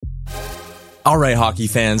All right, hockey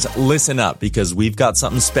fans, listen up because we've got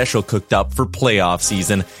something special cooked up for playoff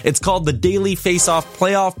season. It's called the Daily Face-Off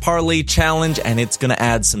Playoff Parlay Challenge, and it's going to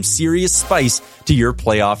add some serious spice to your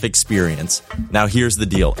playoff experience. Now, here's the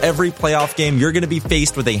deal. Every playoff game, you're going to be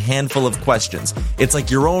faced with a handful of questions. It's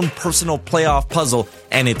like your own personal playoff puzzle,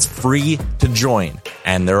 and it's free to join.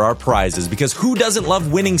 And there are prizes, because who doesn't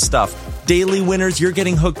love winning stuff? Daily winners, you're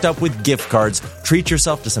getting hooked up with gift cards. Treat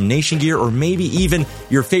yourself to some Nation gear or maybe even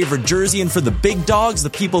your favorite jersey. And for the big dogs, the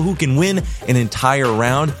people who can win an entire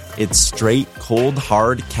round, it's straight, cold,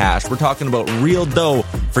 hard cash. We're talking about real dough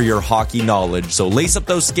for your hockey knowledge. So lace up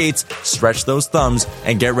those skates, stretch those thumbs,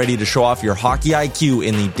 and get ready to show off your hockey IQ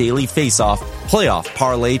in the Daily Face-Off Playoff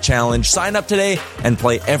Parlay Challenge. Sign up today and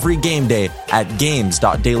play every game day at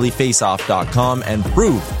games.dailyfaceoff.com and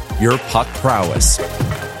prove your puck prowess.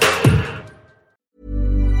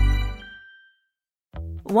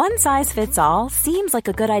 One size fits all seems like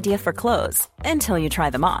a good idea for clothes until you try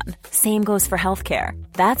them on. Same goes for healthcare.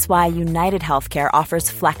 That's why United Healthcare offers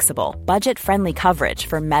flexible, budget-friendly coverage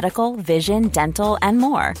for medical, vision, dental, and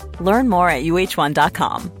more. Learn more at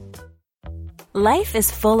uh1.com. Life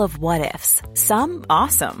is full of what-ifs. Some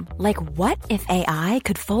awesome, like what if AI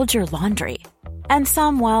could fold your laundry? And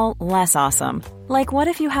some, well, less awesome, like what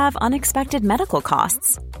if you have unexpected medical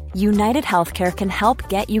costs? United Healthcare can help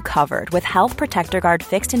get you covered with Health Protector Guard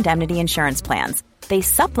fixed indemnity insurance plans. They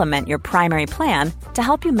supplement your primary plan to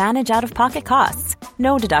help you manage out-of-pocket costs.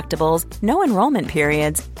 No deductibles, no enrollment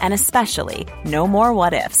periods, and especially no more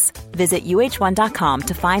what-ifs. Visit uh1.com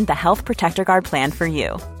to find the Health Protector Guard plan for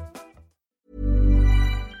you.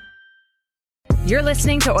 You're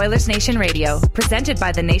listening to Oilers Nation Radio, presented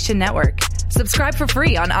by the Nation Network. Subscribe for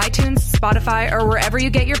free on iTunes, Spotify, or wherever you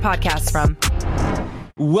get your podcasts from.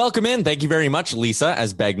 Welcome in. Thank you very much, Lisa.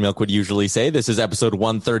 As Bagged Milk would usually say, this is episode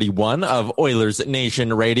 131 of Oilers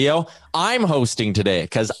Nation Radio. I'm hosting today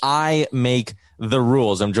because I make the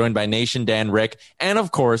rules. I'm joined by Nation Dan, Rick, and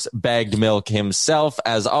of course, Bagged Milk himself.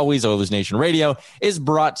 As always, Oilers Nation Radio is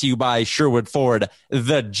brought to you by Sherwood Ford,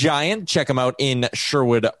 the Giant. Check them out in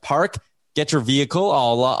Sherwood Park. Get your vehicle.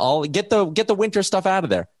 I'll get the winter stuff out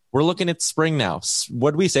of there. We're looking at spring now.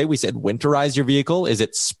 What did we say? We said winterize your vehicle. Is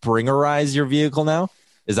it springerize your vehicle now?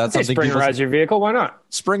 Is that something? Springerize your vehicle? Why not?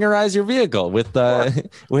 Springerize your vehicle with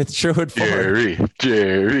Sherwood Ford.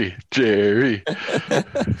 Jerry.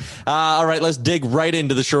 All right, let's dig right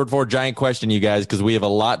into the Sherwood Ford Giant question, you guys, because we have a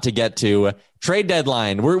lot to get to. Trade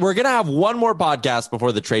deadline. We're going to have one more podcast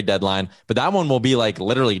before the trade deadline, but that one will be like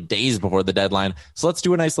literally days before the deadline. So let's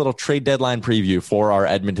do a nice little trade deadline preview for our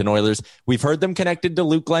Edmonton Oilers. We've heard them connected to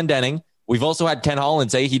Luke Glendening. We've also had Ken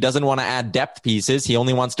Holland say he doesn't want to add depth pieces. He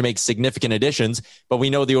only wants to make significant additions, but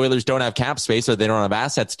we know the Oilers don't have cap space or they don't have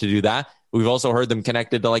assets to do that. We've also heard them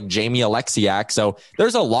connected to like Jamie Alexiak. So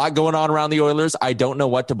there's a lot going on around the Oilers. I don't know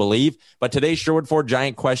what to believe, but today's Sherwood Ford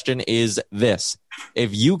Giant question is this.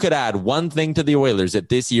 If you could add one thing to the Oilers at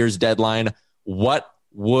this year's deadline, what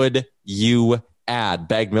would you add?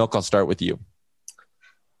 Bagged Milk, I'll start with you.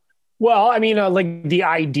 Well, I mean, like the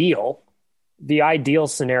ideal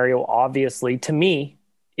scenario, obviously, to me,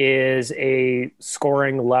 is a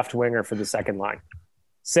scoring left winger for the second line.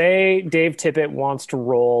 Say Dave Tippett wants to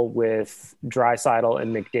roll with Draisaitl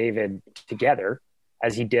and McDavid together,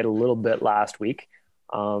 as he did a little bit last week.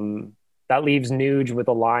 That leaves Nuge with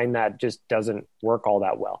a line that just doesn't work all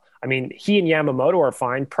that well. I mean, he and Yamamoto are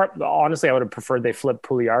fine. Honestly, I would have preferred they flip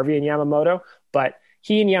Puljujarvi and Yamamoto, but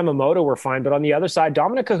he and Yamamoto were fine. But on the other side,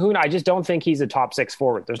 Dominic Kahun, I just don't think he's a top six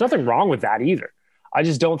forward. There's nothing wrong with that either. I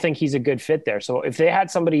just don't think he's a good fit there. So if they had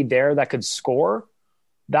somebody there that could score,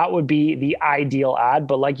 that would be the ideal ad.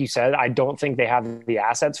 But like you said, I don't think they have the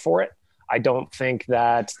assets for it. I don't think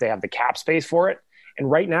that they have the cap space for it. And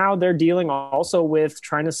right now they're dealing also with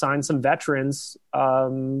trying to sign some veterans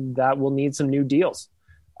that will need some new deals.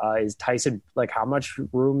 Is Tyson, like, how much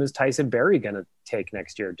room is Tyson Barrie going to take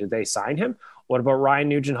next year? Do they sign him? What about Ryan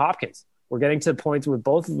Nugent-Hopkins? We're getting to the point with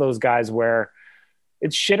both of those guys where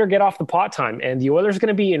it's shit or get off the pot time. And the Oilers are going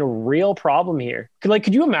to be in a real problem here.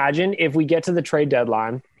 Could you imagine if we get to the trade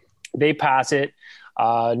deadline, they pass it,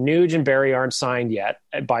 Nuge and Barrie aren't signed yet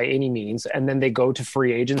by any means, and then they go to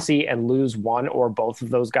free agency and lose one or both of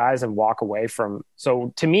those guys and walk away from.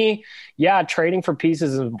 So to me, yeah, trading for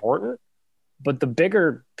pieces is important, but the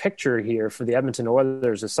bigger picture here for the Edmonton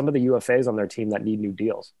Oilers is some of the UFAs on their team that need new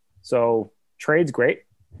deals. So trade's great,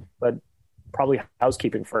 but probably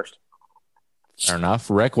housekeeping first. Fair enough.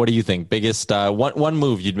 Rick, what do you think? Biggest one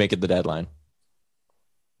move you'd make at the deadline?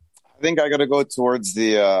 I think I got to go towards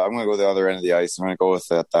I'm going to go the other end of the ice. I'm going to go with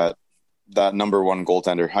that number one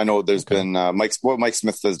goaltender. I know there's been what Mike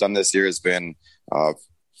Smith has done this year has been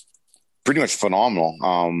pretty much phenomenal.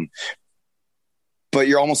 But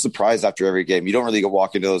you're almost surprised after every game. You don't really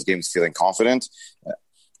walk into those games feeling confident.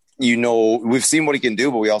 We've seen what he can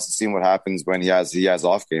do, but we also seen what happens when he has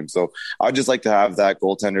off games. So I'd just like to have that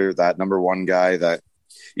goaltender, that number one guy that,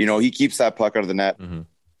 he keeps that puck out of the net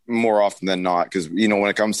more often than not. Because, when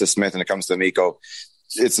it comes to Smith and it comes to Mikko,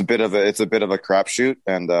 it's a bit of a crapshoot.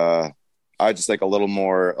 And I just like a little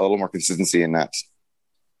more consistency in that.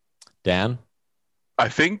 Dan? I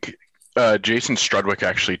think Jason Strudwick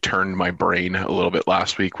actually turned my brain a little bit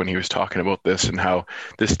last week when he was talking about this and how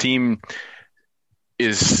this team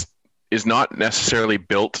is not necessarily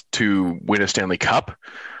built to win a Stanley Cup.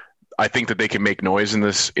 I think that they can make noise in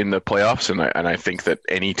the playoffs, and I think that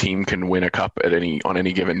any team can win a cup on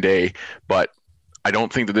any given day. But I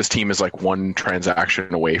don't think that this team is like one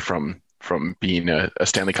transaction away from being a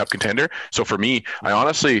Stanley Cup contender. So for me, I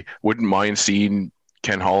honestly wouldn't mind seeing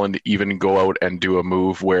Ken Holland even go out and do a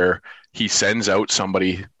move where he sends out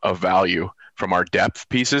somebody of value from our depth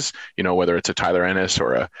pieces, whether it's a Tyler Ennis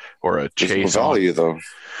or a Chase. Value though.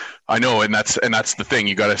 I know, and that's the thing.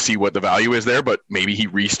 You got to see what the value is there, but maybe he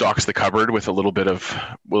restocks the cupboard with a little bit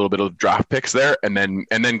of draft picks there, and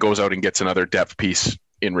then goes out and gets another depth piece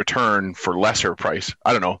in return for lesser price.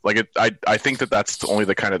 I don't know. Like I think that's the only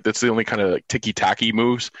kind of like ticky tacky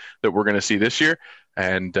moves that we're going to see this year,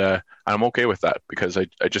 and I'm okay with that because I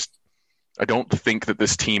don't think that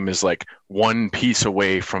this team is like one piece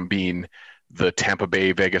away from being the Tampa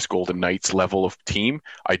Bay Vegas Golden Knights level of team.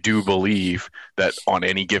 I do believe that on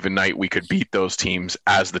any given night we could beat those teams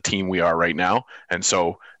as the team we are right now. And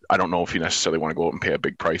so I don't know if you necessarily want to go out and pay a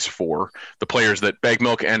big price for the players that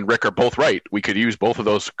Bagmilk and Rick are both right. We could use both of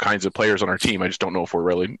those kinds of players on our team. I just don't know if we're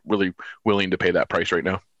really, really willing to pay that price right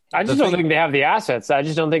now. I just don't think they have the assets. I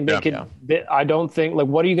just don't think they could. I don't think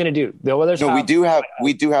what are you going to do? The Oilers we do have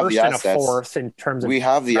the assets. And a fourth in terms of we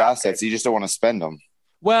have the assets. You just don't want to spend them.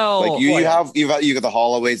 Well, you got the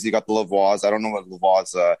Holloways, you got the Lavois. I don't know what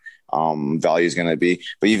Lavois' value is going to be,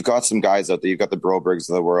 but you've got some guys out there. You've got the Brobergs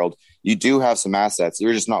of the world. You do have some assets.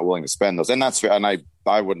 You're just not willing to spend those, and that's fair. And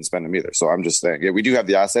I wouldn't spend them either. So I'm just saying, we do have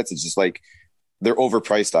the assets. It's just like they're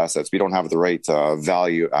overpriced assets. We don't have the right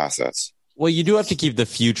value assets. Well, you do have to keep the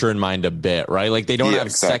future in mind a bit, right? Like they don't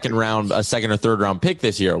have second or third round pick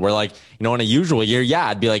this year. Where like, in a usual year,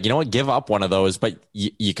 I'd be like, give up one of those, but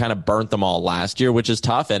you kind of burnt them all last year, which is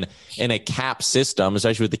tough. And in a cap system,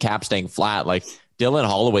 especially with the cap staying flat, like Dylan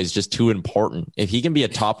Holloway is just too important. If he can be a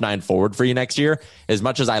top 9 forward for you next year, as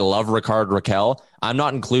much as I love Rickard Rakell, I'm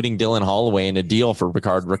not including Dylan Holloway in a deal for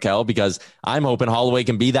Rickard Rakell because I'm hoping Holloway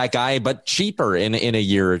can be that guy, but cheaper in a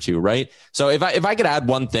year or two, right? So if I could add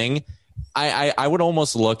one thing, I would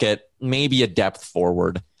almost look at maybe a depth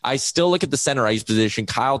forward. I still look at the center ice position.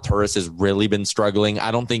 Kyle Turris has really been struggling.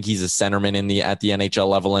 I don't think he's a centerman at the NHL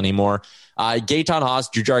level anymore. Gaetan Haas,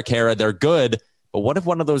 Jujhar Khaira, they're good. But what if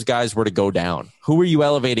one of those guys were to go down? Who are you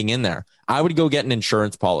elevating in there? I would go get an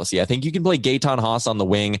insurance policy. I think you can play Gaetan Haas on the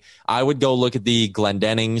wing. I would go look at the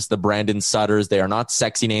Glendennings, the Brandon Sutters. They are not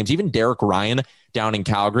sexy names. Even Derek Ryan down in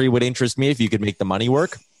Calgary would interest me if you could make the money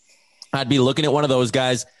work. I'd be looking at one of those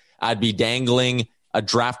guys. I'd be dangling a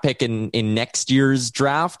draft pick in next year's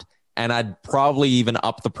draft, and I'd probably even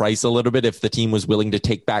up the price a little bit if the team was willing to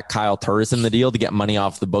take back Kyle Turris in the deal to get money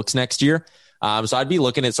off the books next year. So I'd be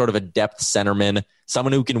looking at sort of a depth centerman,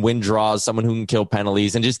 someone who can win draws, someone who can kill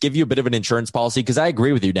penalties, and just give you a bit of an insurance policy. Because I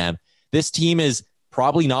agree with you, Dan. This team is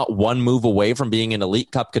probably not one move away from being an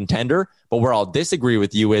elite cup contender, but where I'll disagree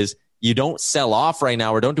with you is you don't sell off right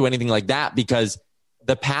now or don't do anything like that because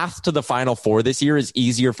the path to the Final Four this year is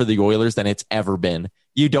easier for the Oilers than it's ever been.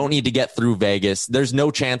 You don't need to get through Vegas. There's no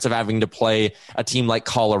chance of having to play a team like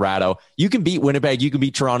Colorado. You can beat Winnipeg. You can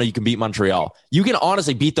beat Toronto. You can beat Montreal. You can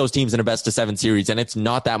honestly beat those teams in a best-of-7 series, and it's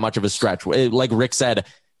not that much of a stretch. Like Rick said,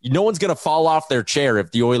 no one's going to fall off their chair if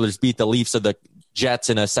the Oilers beat the Leafs or the Jets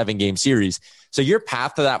in a 7-game series. So your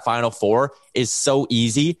path to that Final Four is so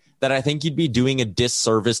easy that I think you'd be doing a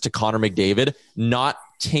disservice to Connor McDavid, not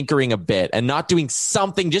tinkering a bit and not doing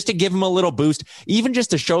something just to give him a little boost, even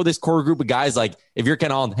just to show this core group of guys, like if you're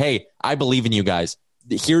Ken Holland, hey, I believe in you guys.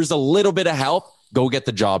 Here's a little bit of help. Go get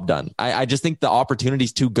the job done. I just think the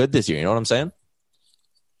opportunity's too good this year. You know what I'm saying?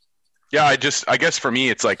 Yeah, I guess for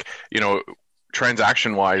me, it's like,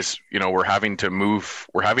 transaction wise, we're having to move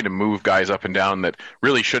guys up and down that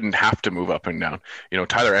really shouldn't have to move up and down.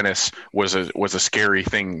 Tyler Ennis was a scary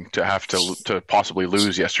thing to have to possibly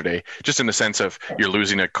lose yesterday, just in the sense of you're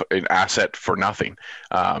losing an asset for nothing.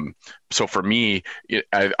 So for me,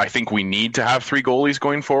 I think we need to have 3 goalies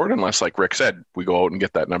going forward, unless, like Rick said, we go out and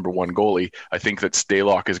get that number 1 goalie. I think that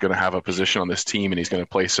Stalock is going to have a position on this team, and he's going to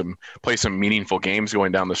play some meaningful games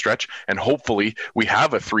going down the stretch. And hopefully, we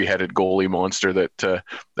have a 3-headed goalie monster that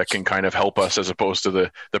can kind of help us, as opposed to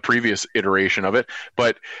the previous iteration of it.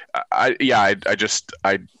 But I guess,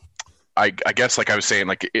 like I was saying,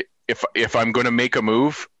 like if I'm going to make a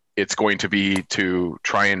move, it's going to be to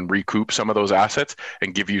try and recoup some of those assets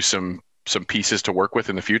and give you some pieces to work with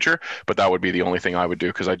in the future. But that would be the only thing I would do,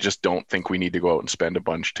 because I just don't think we need to go out and spend a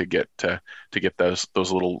bunch to get those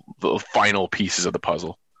little final pieces of the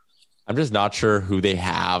puzzle. I'm just not sure who they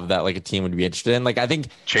have that like a team would be interested in. Like, I think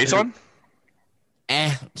Chiasson?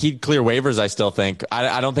 He'd clear waivers. I still think.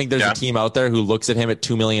 I don't think there's a team out there who looks at him at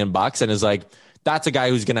 $2 million and is like, that's a guy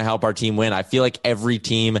who's going to help our team win. I feel like every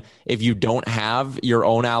team, if you don't have your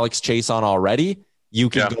own Alex Chiasson already, you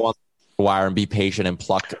can go on the wire and be patient and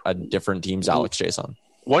pluck a different team's Alex Chiasson.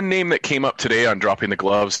 One name that came up today on Dropping the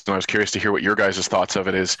Gloves, and I was curious to hear what your guys' thoughts of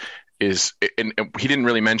it is and he didn't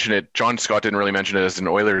really mention it. John Scott didn't really mention it as an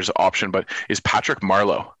Oilers option, but is Patrick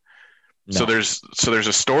Marleau. No. So there's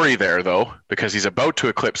a story there, though, because he's about to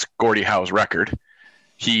eclipse Gordie Howe's record.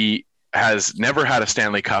 He has never had a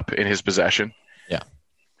Stanley Cup in his possession. Yeah.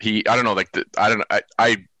 I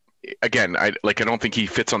don't think he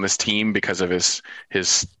fits on this team because of his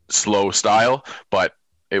slow style, but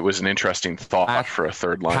it was an interesting thought for a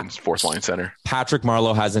fourth line center. Patrick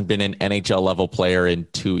Marleau hasn't been an NHL level player in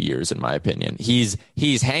 2 years, in my opinion. He's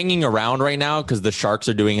hanging around right now because the Sharks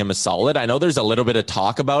are doing him a solid. I know there's a little bit of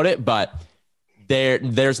talk about it, but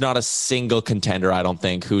there's not a single contender, I don't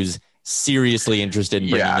think, who's seriously interested in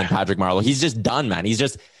bringing in Patrick Marleau. He's just done, man. He's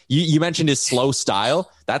just, you mentioned his slow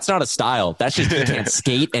style. That's not a style. That's just, he can't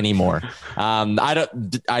skate anymore. I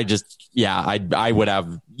would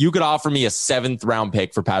have, you could offer me a 7th round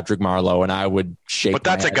pick for Patrick Marleau and I would shake. But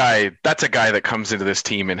that's a guy that comes into this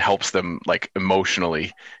team and helps them like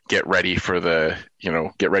emotionally get ready for a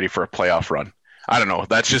playoff run. I don't know.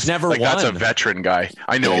 That's just never like, that's a veteran guy.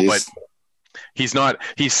 I know, but he's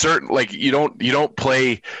certain, like you don't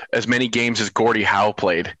play as many games as Gordie Howe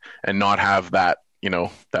played and not have that,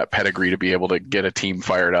 that pedigree to be able to get a team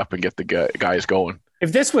fired up and get the guys going.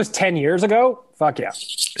 If this was 10 years ago, fuck yeah.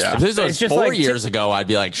 If this was 4 years ago, I'd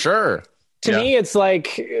be like, sure. To me, it's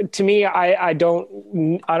like, I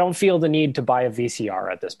don't feel the need to buy a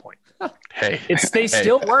VCR at this point. They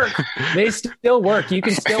still work. They still work. You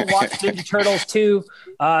can still watch Ninja Turtles 2,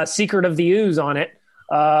 Secret of the Ooze on it.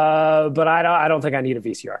 But I don't think I need a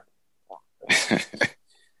VCR.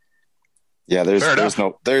 Yeah,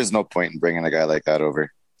 there's no point in bringing a guy like that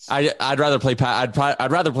over. I'd rather play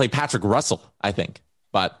Patrick Russell, I think.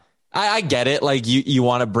 But I get it. Like you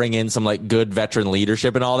want to bring in some like good veteran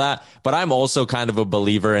leadership and all that. But I'm also kind of a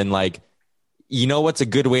believer in like, what's a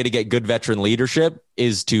good way to get good veteran leadership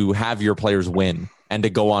is to have your players win and to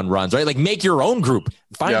go on runs, right? Like make your own group,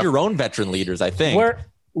 find your own veteran leaders. I think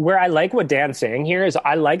where I like what Dan's saying here is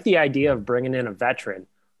I like the idea of bringing in a veteran.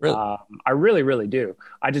 Really? I really, really do.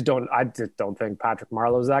 I just don't think Patrick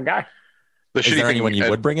Marleau's that guy. Is there anyone you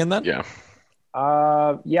would bring in then? Yeah.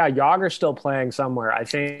 Yager's still playing somewhere. I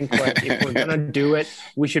think if we're gonna do it,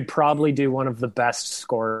 we should probably do one of the best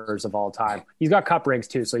scorers of all time. He's got cup rings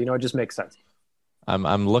too, so it just makes sense.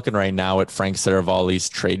 I'm looking right now at Frank Saravalli's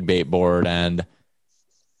trade bait board, and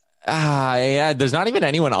there's not even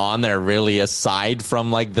anyone on there really aside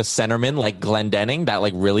from like the centerman, like Glendening, that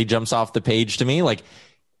like really jumps off the page to me. Like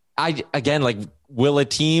will a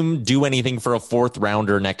team do anything for a 4th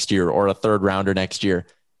rounder next year or a 3rd rounder next year?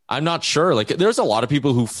 I'm not sure. Like there's a lot of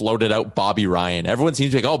people who floated out Bobby Ryan. Everyone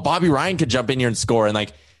seems to be like, oh, Bobby Ryan could jump in here and score. And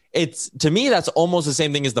like, to me, that's almost the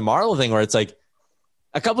same thing as the Marleau thing, where it's like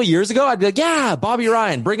a couple of years ago, I'd be like, yeah, Bobby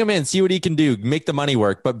Ryan, bring him in, see what he can do, make the money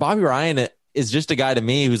work. But Bobby Ryan is just a guy to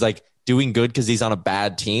me who's like doing good because he's on a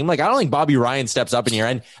bad team. Like, I don't think Bobby Ryan steps up in here.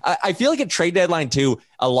 And I feel like at trade deadline too,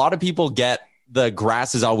 a lot of people get the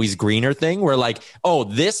grass is always greener thing where like, oh,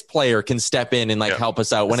 this player can step in and like help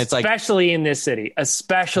us out when it's like, especially in this city, in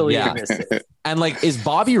this city. And like,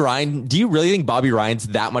 do you really think Bobby Ryan's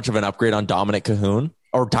that much of an upgrade on Dominic Cahoon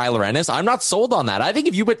or Tyler Ennis? I'm not sold on that. I think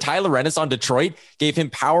if you put Tyler Ennis on Detroit, gave him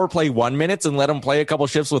power play 1 minute and let him play a couple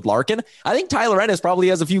shifts with Larkin, I think Tyler Ennis probably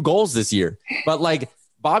has a few goals this year. But like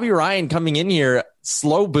Bobby Ryan coming in here,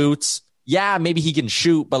 slow boots. Yeah, maybe he can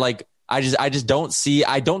shoot, but like, I just don't see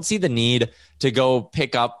the need to go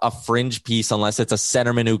pick up a fringe piece unless it's a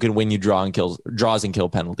centerman who can win you draws and kill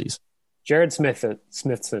penalties. Jared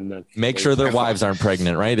Smithson then. Make sure their wives aren't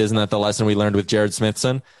pregnant, right? Isn't that the lesson we learned with Jared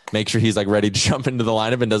Smithson? Make sure he's like ready to jump into the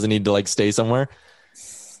lineup and doesn't need to like stay somewhere.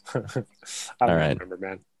 I don't remember,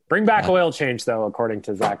 man. Bring back oil change, though, according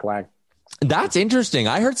to Zach Lang. That's interesting.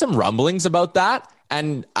 I heard some rumblings about that.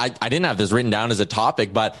 And I didn't have this written down as a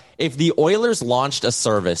topic, but if the Oilers launched a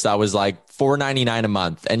service that was like $4.99 a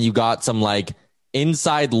month and you got some like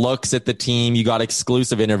inside looks at the team, you got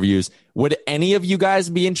exclusive interviews, would any of you guys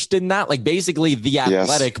be interested in that? Like basically The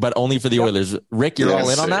Athletic, but only for the Oilers. Rick, you're all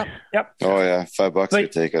in on that? Yep. Oh yeah, $5 to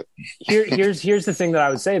take it. Here's the thing that I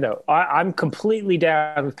would say though. I'm completely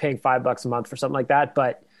down with paying $5 a month for something like that,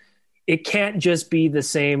 but it can't just be the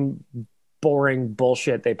same boring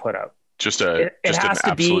bullshit they put out. Just an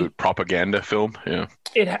absolute propaganda film. Yeah.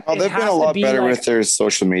 They've been a lot better with their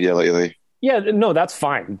social media lately. Yeah, no, that's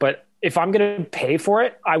fine. But if I'm going to pay for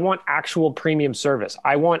it, I want actual premium service.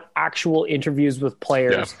 I want actual interviews with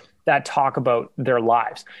players that talk about their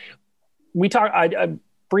lives. I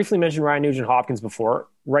briefly mentioned Ryan Nugent-Hopkins before.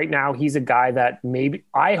 Right now, he's a guy that maybe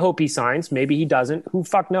I hope he signs. Maybe he doesn't. Who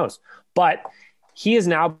fuck knows? But he has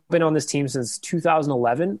now been on this team since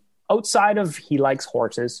 2011. Outside of he likes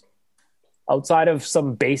horses, outside of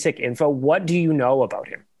some basic info, what do you know about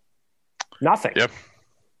him? Nothing. Yep.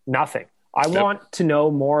 Nothing. I want to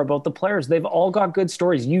know more about the players. They've all got good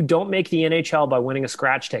stories. You don't make the NHL by winning a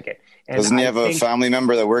scratch ticket. And doesn't he have a family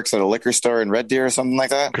member that works at a liquor store in Red Deer or something like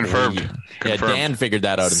that? Confirmed. Yeah, Dan figured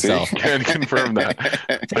that out himself. Can confirm that.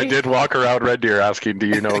 I did walk around Red Deer asking, do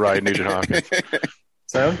you know Ryan Nugent-Hopkins?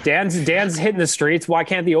 So Dan's hitting the streets. Why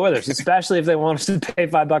can't the Oilers, especially if they want us to pay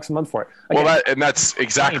 $5 a month for it? Again, well, that's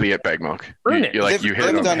exactly it, Bagmilk. You hit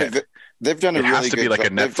it on the head. They've done a really good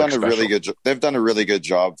job. They've done a really good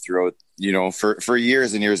job throughout, for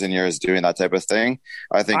years and years and years doing that type of thing.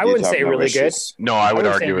 I think I wouldn't say really good. No, I would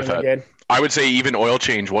argue with that. Good. I would say even Oil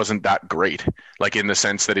Change wasn't that great, like in the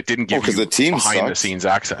sense that it didn't give you behind the scenes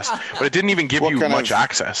access, but it didn't even give you much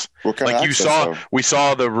access. We saw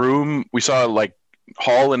the room, we saw like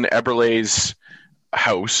Hall and Eberle's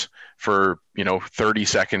house for 30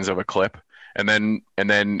 seconds of a clip, and then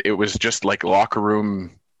it was just like locker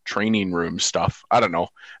room, training room stuff. I don't know.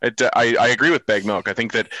 I agree with Bagmilk. I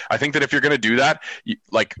think that if you're going to do that,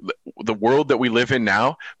 like the world that we live in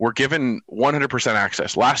now, we're given 100%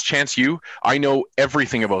 access. Last Chance U, I know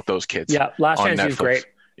everything about those kids. Yeah, Last Chance U is great.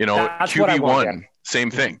 That's QB1, same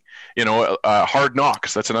thing. Hard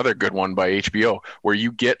Knocks, that's another good one by HBO, where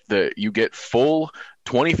you get full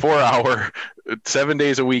 24-hour, 7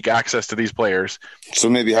 days a week access to these players. So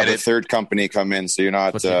maybe have a third company come in, so you're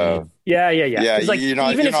not. Yeah. Like, you're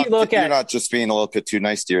not just being a little bit too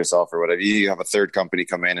nice to yourself or whatever. You have a third company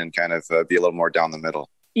come in and kind of be a little more down the middle.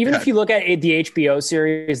 Even if you look at the HBO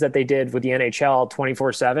series that they did with the NHL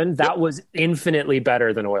 24/7, that was infinitely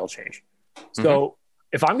better than Oil Change. So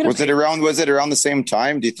if I'm going to, was it around the same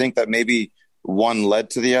time? Do you think that maybe one led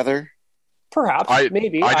to the other? Perhaps,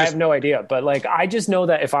 maybe. I have no idea. But I just know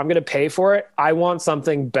that if I'm going to pay for it, I want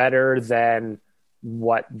something better than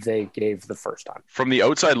what they gave the first time. From the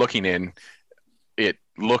outside looking in, it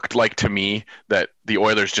looked like to me that the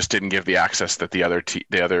Oilers just didn't give the access that the other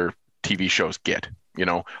TV shows get.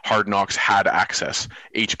 Hard Knocks had access.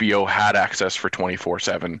 HBO had access for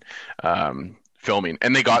 24/7 filming.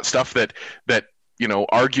 And they got stuff that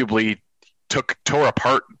arguably tore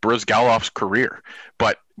apart Bryzgalov's career,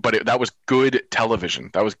 but that was good television.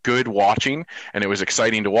 That was good watching, and it was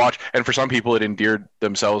exciting to watch. And for some people, it endeared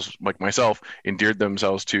themselves, like myself,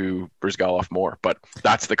 to Bryzgalov more. But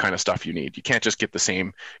that's the kind of stuff you need. You can't just get the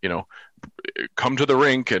same, come to the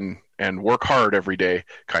rink and work hard every day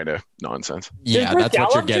kind of nonsense. Yeah, that's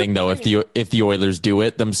what you're getting though. If the Oilers do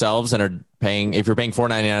it themselves and are paying, if you're paying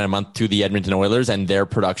 $4.99 a month to the Edmonton Oilers and their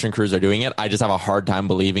production crews are doing it, I just have a hard time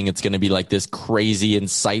believing it's going to be like this crazy,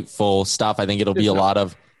 insightful stuff. I think it'll be a lot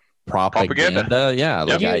of propaganda. Yeah.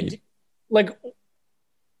 This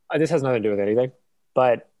has nothing to do with anything,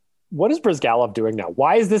 but what is Bryzgalov doing now?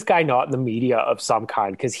 Why is this guy not in the media of some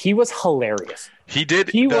kind? Because he was hilarious. He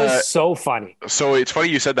was so funny. So it's funny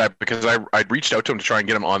you said that, because I reached out to him to try and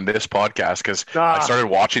get him on this podcast, because I started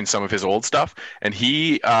watching some of his old stuff, and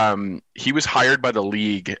he was hired by the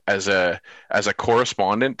league as a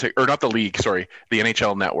correspondent the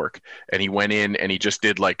NHL Network, and he went in and he just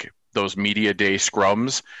did like those media day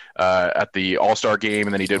scrums at the All-Star game,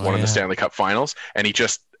 and then he did one of the Stanley Cup Finals, and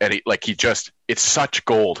it's such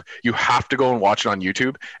gold. You have to go and watch it on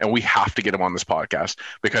YouTube, and we have to get him on this podcast,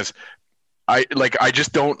 because I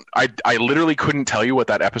literally couldn't tell you what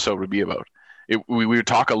that episode would be about. We would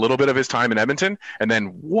talk a little bit of his time in Edmonton, and then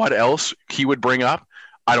what else he would bring up,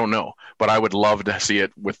 I don't know, but I would love to see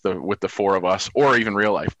it with the four of us, or even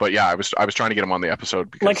real life. But yeah, I was trying to get him on the episode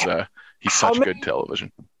because he's such good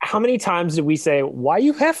television. How many times did we say, why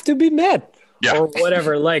you have to be mad? or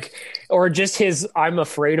whatever, like, or just his I'm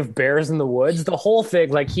afraid of bears in the woods, the whole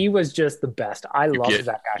thing, like he was just the best. I love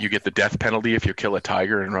that guy. You get the death penalty if you kill a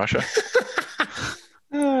tiger in Russia.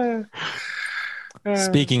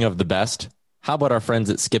 Speaking of the best, how about our friends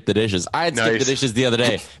at Skip the Dishes? I had Skip the Dishes the other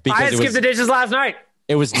day because I had Skip the Dishes last night.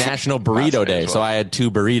 It was National Burrito Day, so I had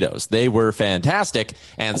 2 burritos. They were fantastic,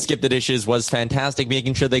 and Skip the Dishes was fantastic,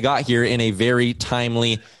 making sure they got here in a very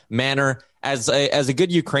timely manner. As a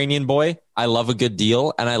good Ukrainian boy, I love a good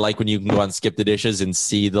deal, and I like when you can go on Skip the Dishes and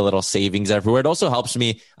see the little savings everywhere. It also helps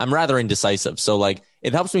me. I'm rather indecisive, so like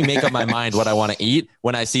it helps me make up my mind what I want to eat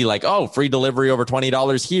when I see like, oh, free delivery over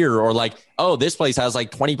 $20 here, or like, oh, this place has like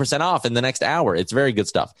 20% off in the next hour. It's very good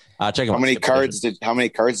stuff. Check them out. How many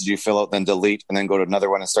cards did you fill out, then delete, and then go to another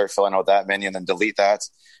one and start filling out that menu and then delete that?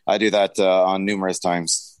 I do that on numerous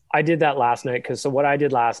times. I did that last night so what I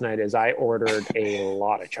did last night is I ordered a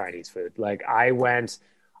lot of Chinese food. Like I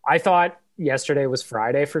thought yesterday was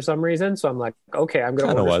Friday for some reason. So I'm like, okay, I'm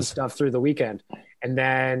going to order some stuff through the weekend. And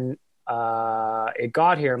then it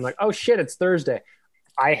got here. I'm like, oh shit, it's Thursday.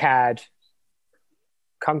 I had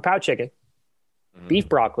Kung Pao chicken, beef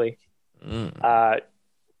broccoli, a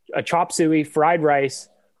chop suey, fried rice,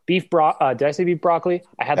 did I say beef broccoli?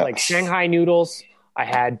 I had like Shanghai noodles. I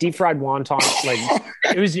had deep fried wonton. Like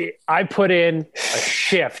I put in a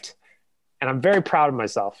shift, and I'm very proud of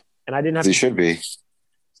myself. And I didn't have. You should be.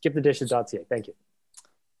 Skipthedishes.ca. Thank you.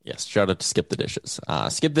 Yes, shout out to Skip the Dishes.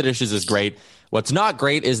 Skip the Dishes is great. What's not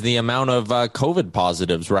great is the amount of COVID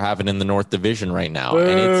positives we're having in the North Division right now.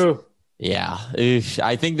 Boo. And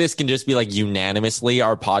I think this can just be like unanimously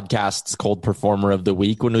our podcast's cold performer of the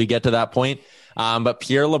week when we get to that point. But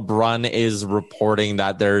Pierre LeBrun is reporting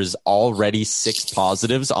that there's already 6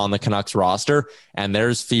 positives on the Canucks roster, and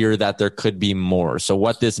there's fear that there could be more. So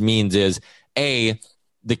what this means is,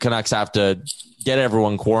 the Canucks have to get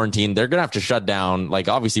everyone quarantined. They're going to have to shut down. Like,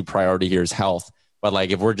 obviously, priority here is health. But,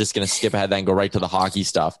 like, if we're just going to skip ahead and go right to the hockey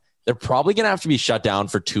stuff, they're probably going to have to be shut down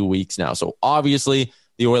for 2 weeks now. So, obviously,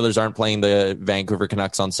 the Oilers aren't playing the Vancouver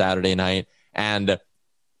Canucks on Saturday night. And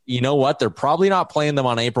you know what? They're probably not playing them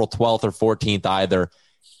on April 12th or 14th either.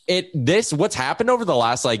 What's happened over the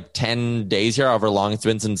last like 10 days here, however long it's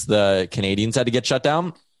been since the Canadiens had to get shut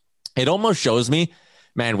down, it almost shows me,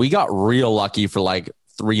 man, we got real lucky for like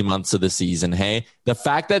 3 months of the season. Hey, the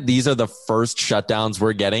fact that these are the first shutdowns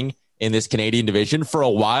we're getting in this Canadian division, for a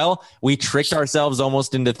while, we tricked ourselves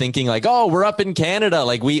almost into thinking like, oh, we're up in Canada.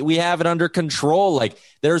 Like we have it under control. Like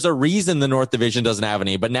there's a reason the North Division doesn't have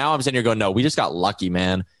any, but now I'm sitting here going, no, we just got lucky,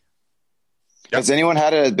 man. Has anyone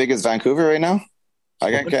had it as big as Vancouver right now?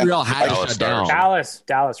 Montreal had to shut down.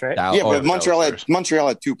 Dallas, right? But Montreal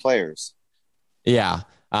had 2 players. Yeah.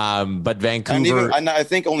 But Vancouver, and I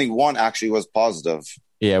think only one actually was positive.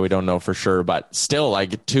 Yeah, we don't know for sure, but still,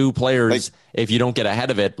 like 2 players, if you don't get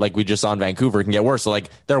ahead of it, like we just saw in Vancouver, it can get worse. So, like,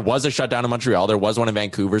 there was a shutdown in Montreal. There was one in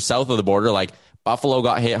Vancouver, south of the border. Like, Buffalo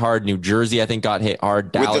got hit hard. New Jersey, I think, got hit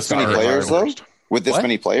hard. Dallas got hit hard. With this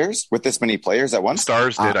many players at once?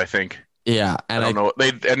 Stars did, I think. Yeah, and I don't know.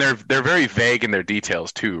 They're very vague in their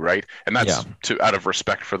details too, right? And that's out of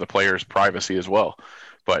respect for the players' privacy as well.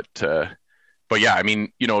 But yeah, I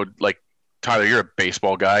mean, you know, like Tyler, you're a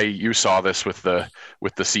baseball guy. You saw this with the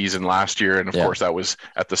season last year, and of course that was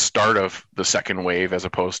at the start of the second wave, as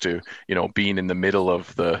opposed to, you know, being in the middle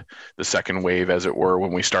of the second wave, as it were,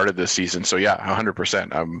 when we started this season. So yeah,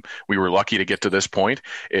 100%. We were lucky to get to this point.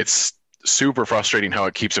 It's super frustrating how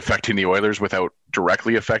it keeps affecting the Oilers without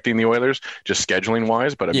directly affecting the Oilers, just scheduling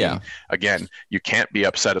wise. But I mean, again, you can't be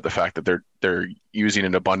upset at the fact that they're using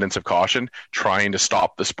an abundance of caution, trying to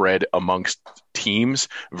stop the spread amongst teams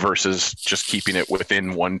versus just keeping it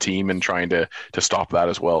within one team and trying to stop that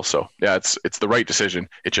as well. So yeah, it's the right decision.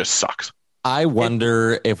 It just sucks. I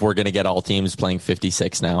wonder if we're going to get all teams playing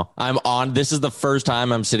 56 now. This is the first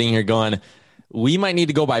time I'm sitting here going, we might need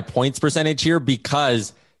to go by points percentage here,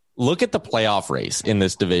 because look at the playoff race in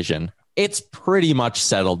this division. It's pretty much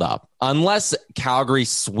settled up. Unless Calgary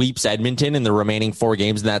sweeps Edmonton in the remaining 4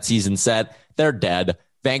 games in that season set, they're dead.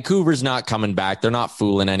 Vancouver's not coming back. They're not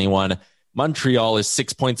fooling anyone. Montreal is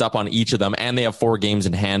 6 points up on each of them, and they have 4 games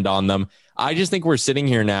in hand on them. I just think we're sitting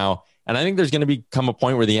here now, and I think there's going to become a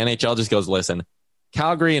point where the NHL just goes, listen,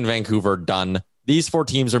 Calgary and Vancouver are done. These 4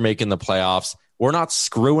 teams are making the playoffs. We're not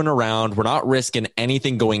screwing around. We're not risking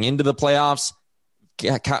anything going into the playoffs.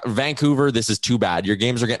 Vancouver, this is too bad. Your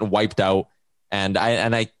games are getting wiped out, and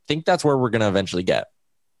I think that's where we're going to eventually get.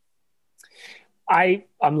 I'm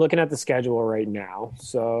looking at the schedule right now.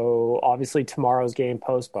 So obviously tomorrow's game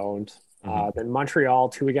postponed. Then Montreal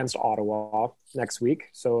 2 against Ottawa next week.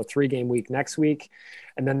 So a 3-game week next week.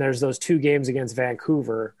 And then there's those 2 games against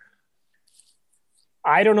Vancouver.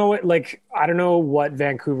 I don't know what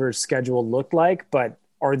Vancouver's schedule looked like, but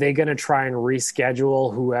are they going to try and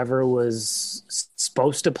reschedule whoever was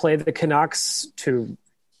supposed to play the Canucks to,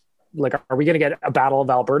 like, are we going to get a Battle of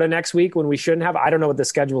Alberta next week when we shouldn't have? I don't know what the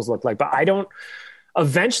schedules look like, but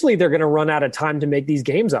eventually they're going to run out of time to make these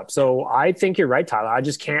games up. So I think you're right, Tyler. I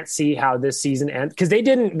just can't see how this season ends, because they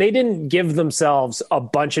didn't give themselves a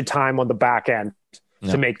bunch of time on the back end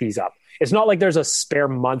to make these up. It's not like there's a spare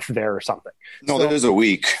month there or something. No, there's a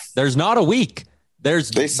week. There's not a week. They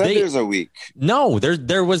said there's a week. No,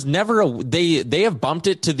 there was never they have bumped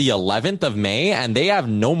it to the 11th of May, and they have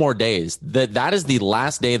no more days. That is the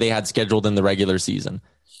last day they had scheduled in the regular season.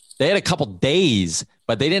 They had a couple days,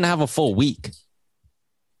 but they didn't have a full week.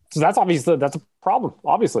 So that's a problem,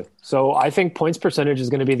 obviously. So I think points percentage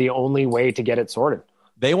is going to be the only way to get it sorted.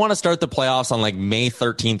 They want to start the playoffs on like May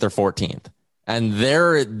 13th or 14th. And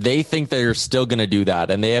they think they're still going to do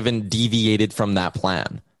that, and they haven't deviated from that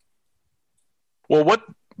plan. Well, what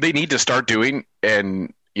they need to start doing,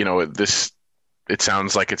 and it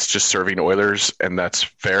sounds like it's just serving Oilers, and that's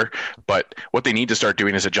fair, but what they need to start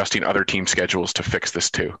doing is adjusting other team schedules to fix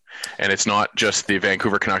this too. And it's not just the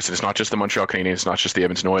Vancouver Canucks, and it's not just the Montreal Canadiens, it's not just the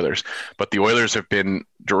Edmonton Oilers, but the Oilers have been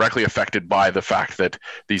directly affected by the fact that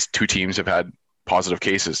these two teams have had positive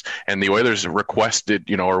cases, and the Oilers requested,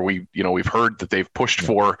 we've heard that they've pushed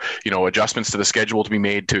for, adjustments to the schedule to be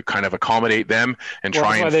made to kind of accommodate them and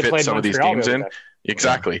try and fit some of these games in.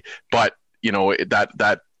 Exactly. But,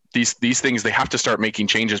 these things, they have to start making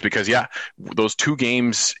changes, because those two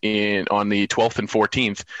games on the 12th and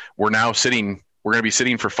 14th, we're going to be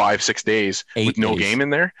sitting for 5-6 days with no game in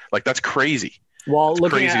there. Like, that's crazy. Well, I'm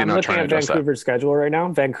looking at Vancouver's schedule right now.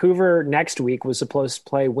 Vancouver next week was supposed to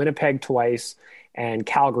play Winnipeg twice and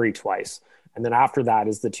Calgary twice. And then after that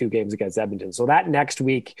is the two games against Edmonton. So that next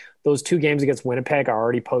week, those two games against Winnipeg are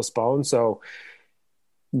already postponed. So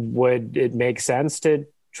would it make sense to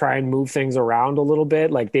try and move things around a little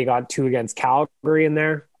bit? Like, they got two against Calgary in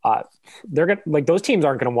there. Those teams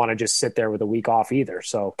aren't going to want to just sit there with a week off either.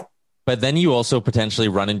 So. But then you also potentially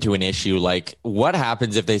run into an issue like, what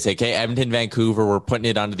happens if they say, okay, Edmonton, Vancouver, we're putting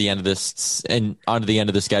it onto the end of this and onto the end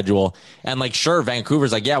of the schedule. And like, sure,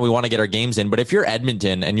 Vancouver's like, yeah, we want to get our games in. But if you're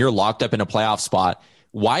Edmonton and you're locked up in a playoff spot,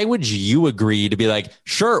 why would you agree to be like,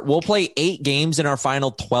 sure, we'll play 8 games in our final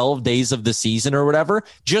 12 days of the season or whatever,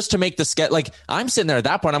 just to make the schedule? Like, I'm sitting there at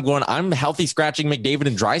that point, I'm healthy scratching McDavid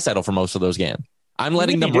and Draisaitl for most of those games. I'm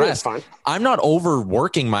letting them rest. I'm not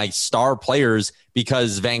overworking my star players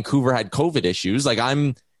because Vancouver had COVID issues. Like,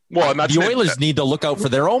 the Oilers need to look out for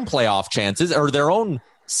their own playoff chances or their own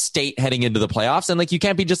state heading into the playoffs. And like, you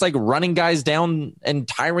can't be just like running guys down and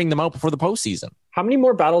tiring them out before the postseason. How many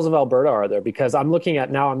more Battles of Alberta are there? Because I'm looking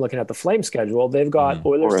at the Flame schedule. They've got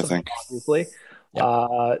Oilers, obviously.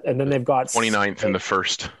 Yep. And then they've got 29th in the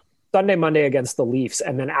first. Sunday, Monday against the Leafs.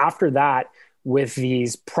 And then after that, with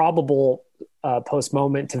these probable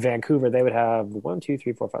postponement to Vancouver, they would have 1, 2,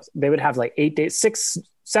 3, 4, 5. They would have like 8 days, 6,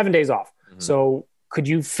 7 days off. Mm-hmm. So could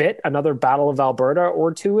you fit another Battle of Alberta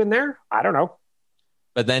or two in there? I don't know.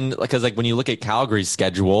 But then, because like when you look at Calgary's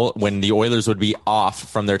schedule, when the Oilers would be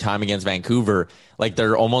off from their time against Vancouver, like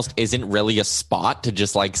there almost isn't really a spot to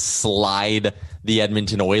just like slide the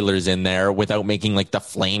Edmonton Oilers in there without making like the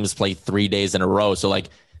Flames play 3 days in a row. So like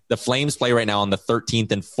the Flames play right now on the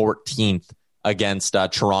 13th and 14th against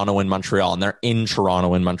Toronto and Montreal, and they're in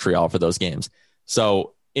Toronto and Montreal for those games.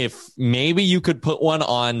 So if maybe you could put one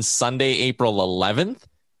on Sunday, April 11th,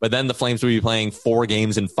 but then the Flames would be playing 4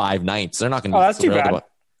 games in 5 nights. They're not going to. Oh, that's too bad.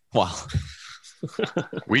 Well,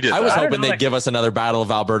 I was hoping they'd give us another Battle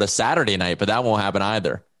of Alberta Saturday night, but that won't happen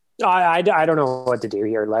either. I don't know what to do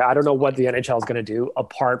here. Like, I don't know what the NHL is going to do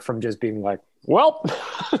apart from just being like, well,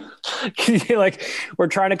 like, we're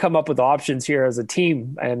trying to come up with options here as a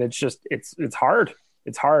team, and it's just it's hard.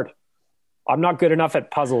 It's hard. I'm not good enough at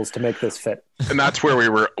puzzles to make this fit. And that's where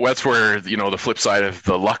the flip side of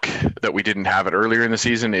the luck that we didn't have it earlier in the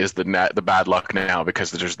season is the bad luck now,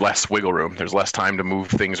 because there's less wiggle room. There's less time to move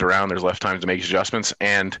things around. There's less time to make adjustments.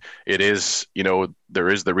 And it is, there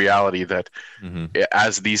is the reality that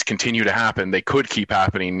as these continue to happen, they could keep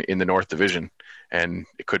happening in the North Division, and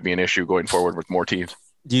it could be an issue going forward with more teams.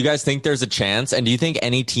 Do you guys think there's a chance? And do you think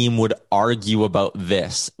any team would argue about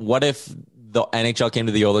this? What if the NHL came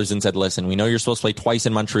to the Oilers and said, listen, we know you're supposed to play twice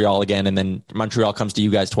in Montreal again, and then Montreal comes to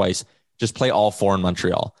you guys twice. Just play all 4 in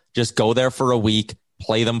Montreal. Just go there for a week,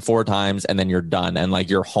 play them 4 times, and then you're done. And like,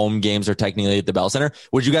 your home games are technically at the Bell Center.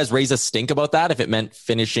 Would you guys raise a stink about that if it meant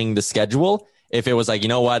finishing the schedule? If it was like, you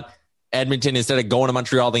know what, Edmonton, instead of going to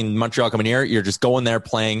Montreal, then Montreal coming here, you're just going there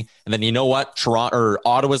playing. And then you know what, Toronto or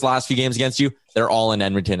Ottawa's last few games against you, they're all in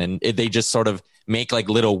Edmonton. And they just sort of make like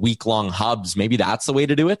little week-long hubs. Maybe that's the way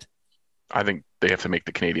to do it. I think they have to make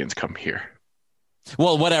the Canadians come here.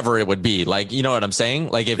 Well, whatever it would be, like, you know what I'm saying?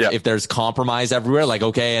 Like if there's compromise everywhere, like,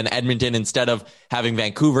 okay, in Edmonton, instead of having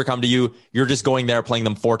Vancouver come to you, you're just going there, playing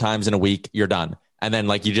them 4 times in a week, you're done. And then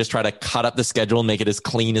like you just try to cut up the schedule and make it as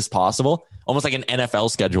clean as possible. Almost like an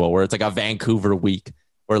NFL schedule where it's like a Vancouver week,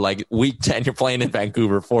 or like week 10, you're playing in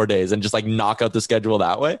Vancouver 4 days, and just like knock out the schedule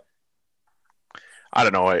that way. I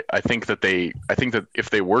don't know. I think that if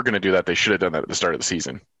they were going to do that, they should have done that at the start of the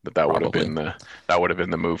season. That would have been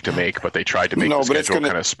the move to make. But they tried to make the schedule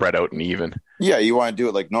kind of spread out and even. Yeah, you want to do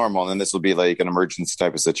it like normal, and then this will be like an emergency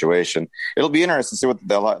type of situation. It'll be interesting to see what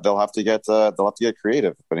they'll have to get. They'll have to get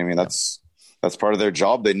creative. But I mean, that's part of their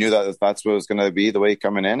job. They knew that that's what was going to be the way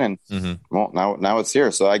coming in, and well, now it's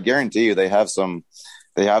here. So I guarantee you, they have some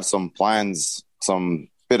plans, some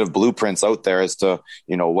bit of blueprints out there as to,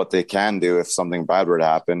 you know, what they can do if something bad were to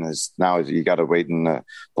happen. Is now you got to wait and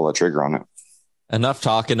pull a trigger on it. Enough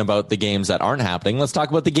talking about the games that aren't happening. Let's talk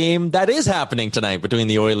about the game that is happening tonight between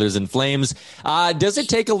the Oilers and Flames. Does it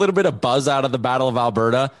take a little bit of buzz out of the Battle of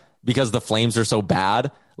Alberta because the Flames are so bad?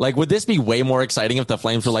 Like, would this be way more exciting if the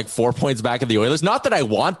Flames were like 4 points back of the Oilers? Not that I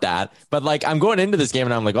want that, but like I'm going into this game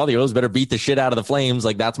and I'm like, oh, the Oilers better beat the shit out of the Flames.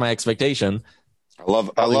 Like, that's my expectation.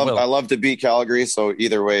 I love to beat Calgary. So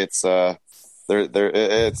either way, it's the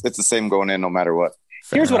same going in no matter what.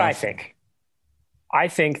 Here's what I think. I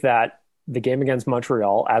think that the game against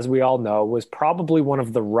Montreal, as we all know, was probably one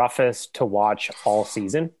of the roughest to watch all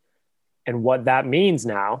season. And what that means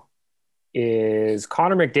now is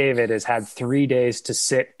Connor McDavid has had 3 days to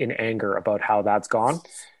sit in anger about how that's gone.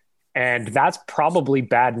 And that's probably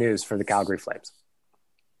bad news for the Calgary Flames.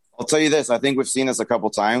 I'll tell you this. I think we've seen this a couple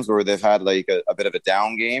times where they've had like a bit of a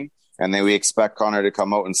down game, and then we expect Connor to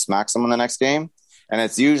come out and smack someone the next game. And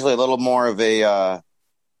it's usually a little more of a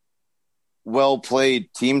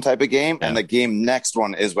well-played team type of game. Yeah. And the game next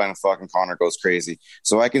one is when fucking Connor goes crazy.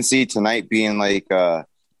 So I can see tonight being like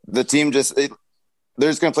the team they're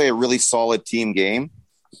just going to play a really solid team game.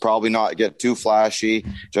 Probably not get too flashy,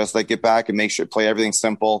 just like get back and make sure play everything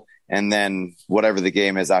simple. And then whatever the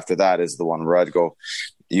game is after that is the one where I'd go,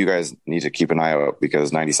 you guys need to keep an eye out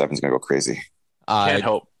because 97 is going to go crazy. Can't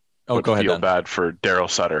help but go ahead, feel bad for Daryl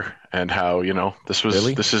Sutter and how, you know, this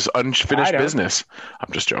is unfinished business.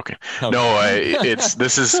 I'm just joking. Okay. No,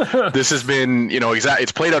 this has been, you know,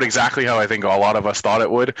 it's played out exactly how I think a lot of us thought it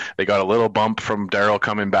would. They got a little bump from Daryl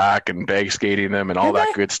coming back and bag skating them and all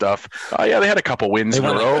that good stuff. Yeah, they had a couple wins in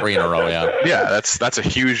a row. 3 in a row, yeah. Yeah, that's a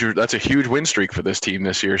huge win streak for this team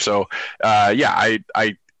this year. So,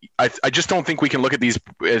 I just don't think we can look at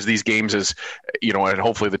these games as, you know, and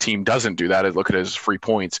hopefully the team doesn't do that and look at it as free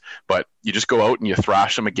points, but you just go out and you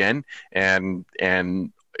thrash them again. And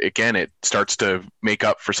again, it starts to make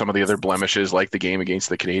up for some of the other blemishes like the game against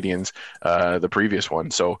the Canadians, the previous one.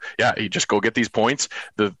 So yeah, you just go get these points.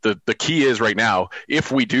 The key is right now,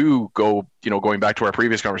 if we do go, you know, going back to our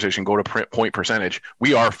previous conversation, go to point percentage,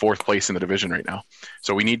 we are 4th place in the division right now.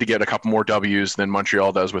 So we need to get a couple more W's than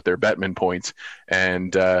Montreal does with their Bettman points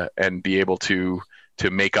and be able to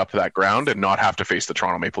make up that ground and not have to face the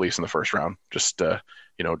Toronto Maple Leafs in the first round. Just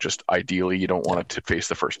ideally you don't want to face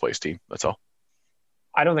the first place team. That's all.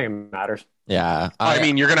 I don't think it matters. Yeah. I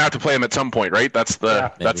mean, you're going to have to play them at some point, right? That's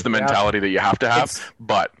the mentality that you have to have,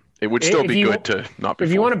 but it would still be good to not be.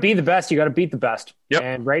 If you want to be the best, you got to beat the best. Yep.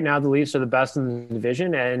 And right now the Leafs are the best in the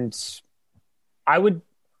division. And I would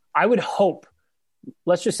hope,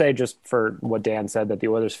 let's just say, just for what Dan said, that the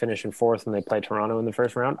Oilers finish in 4th and they play Toronto in the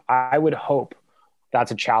first round. I would hope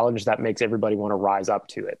that's a challenge that makes everybody want to rise up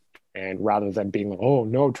to it. And rather than being like, oh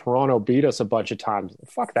no, Toronto beat us a bunch of times.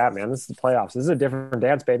 Fuck that, man. This is the playoffs. This is a different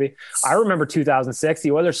dance, baby. I remember 2006.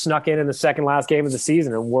 The Oilers snuck in the second last game of the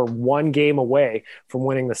season and were 1 game away from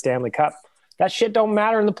winning the Stanley Cup. That shit don't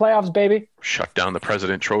matter in the playoffs, baby. Shut down the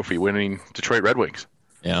President Trophy, winning Detroit Red Wings.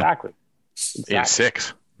 Yeah, exactly. In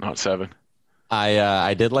 6, not 7.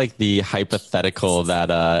 I did like the hypothetical that,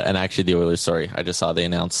 and actually the Oilers, I just saw they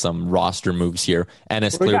announced some roster moves here.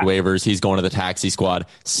 Ennis cleared waivers. He's going to the taxi squad.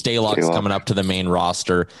 Stalock's coming up to the main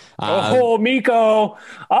roster. Mikko.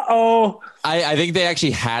 Uh-oh. I think they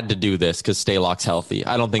actually had to do this because Stalock's healthy.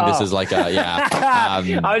 I don't think this is like I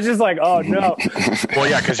was just like, oh no. Well,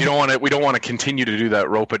 yeah, because we don't want to continue to do that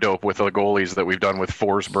rope-a-dope with the goalies that we've done with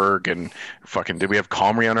Forsberg and fucking. Did we have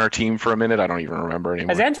Comrie on our team for a minute? I don't even remember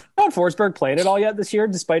anymore. Has Anton Forsberg played at all yet this year,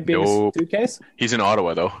 despite being a suitcase? He's in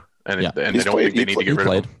Ottawa though, and they need to get rid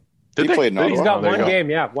of him. He played in Ottawa. He's got one game.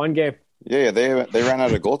 Yeah, one game. Yeah, they ran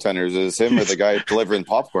out of goaltenders. It was him or the guy delivering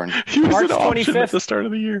popcorn. He was March an option 25th. at the start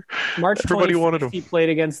of the year. March Everybody 25th, wanted him. he played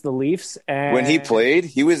against the Leafs. And When he played,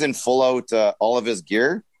 he was in full out. All of his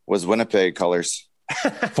gear was Winnipeg colors.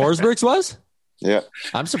 Forsberg's was? Yeah,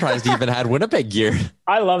 I'm surprised he even had Winnipeg gear.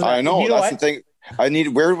 I love that. I know. You know That's what? the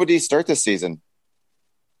thing. Where would he start this season?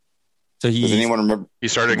 So Does anyone remember? He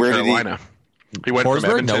started in Where did he- Carolina. He went from Forsberg?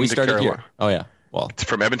 Edmonton No, he to started Carolina. here. Oh, yeah. Well,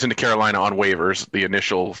 From Edmonton to Carolina on waivers, the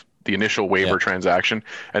initial waiver Yeah. transaction,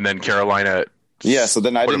 and then Carolina. Yeah, so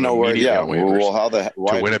then I put didn't him know where. immediately Yeah, on waivers well, how the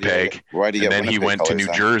why to did Winnipeg, why did he and get then he Winnipeg went to New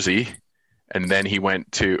colors then? Jersey, and then he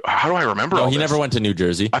went to. How do I remember? no, all he this? never went to New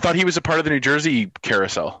Jersey. I thought he was a part of the New Jersey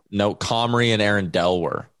carousel. No, Comrie and Aaron Dell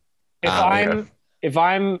were. If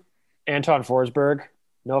I'm Anton Forsberg,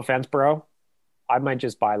 no offense, bro, I might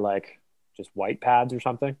just buy just white pads or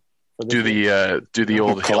something. For this Do week. the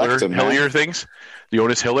old Collect him, man. Hillier things, the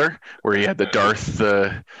Otis Hiller, where he had the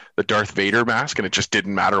Darth Vader mask, and it just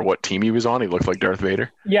didn't matter what team he was on. He looked like Darth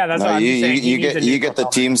Vader. Yeah, that's what No, I'm saying. He you needs a get new you get the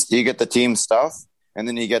profile. team stuff, and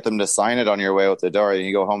then you get them to sign it on your way out the door, and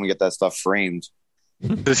you go home and get that stuff framed.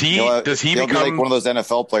 Does he He'll be become like one of those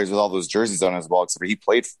NFL players with all those jerseys on his wall? Except he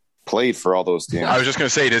played for all those teams. I was just going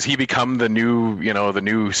to say, does he become the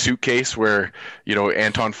new suitcase where,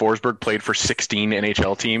 Anton Forsberg played for 16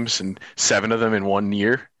 NHL teams and 7 of them in 1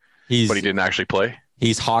 year, but he didn't actually play?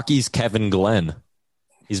 He's hockey's Kevin Glenn.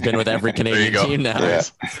 He's been with every There you Canadian go. team now. Yeah.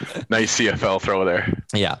 Nice CFL throw there.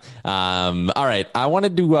 Yeah. All right. I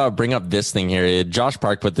wanted to bring up this thing here. Josh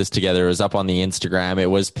Park put this together. It was up on the Instagram. It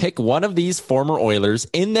was pick one of these former Oilers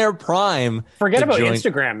in their prime. Forget to about join-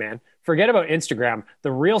 Instagram, man. Forget about Instagram.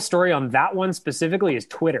 The real story on that one specifically is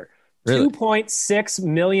Twitter. Really? 2.6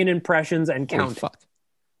 million impressions and Holy counting. fuck.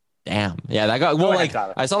 Damn. Yeah, that got well. ahead, Like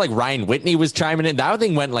Tyler. I saw, Ryan Whitney was chiming in. That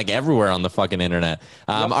thing went everywhere on the fucking internet.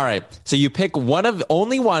 All right, so you pick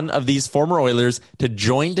only one of these former Oilers to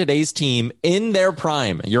join today's team in their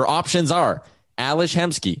prime. Your options are Ales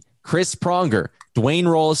Hemsky, Chris Pronger, Dwayne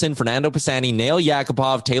Rollison, Fernando Pisani, Nail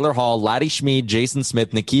Yakupov, Taylor Hall, Laddie Schmid, Jason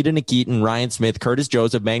Smith, Nikita Nikitin, Ryan Smith, Curtis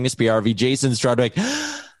Joseph, Magnus BRV, Jason Strudwick,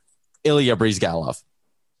 Ilya Brizgalov.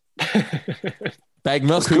 Bag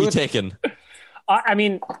milk, who you taking? I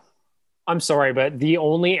mean, I'm sorry, but the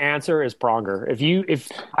only answer is Pronger.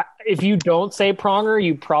 If you don't say Pronger,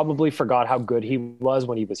 you probably forgot how good he was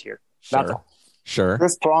when he was here. That's all. Sure.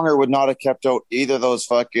 Chris Pronger would not have kept out either of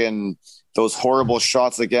those horrible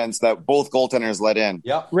shots against that both goaltenders let in.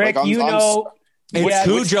 Yep. Rick, Like, It's yeah,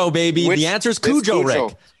 Cujo, baby. The answer is Cujo,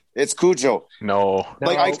 Rick. It's Cujo. No. Chris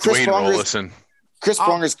Dwayne Pronger's Rollison.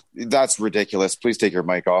 That's ridiculous. Please take your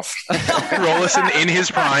mic off. Rollison in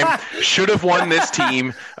his prime should have won this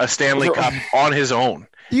team a Stanley Cup on his own.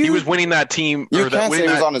 He was winning that team. You can't say he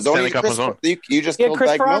was on his own. Stanley Cup on his own. You just Yeah, killed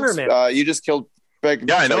Chris Bag Pronger, Milks. man. You just killed Bag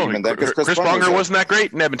Yeah, I know. argument there, 'cause Chris Pronger Pronger wasn't that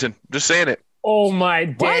great in Edmonton. Just saying it. Oh my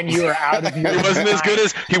Dan, you are out of your He wasn't as good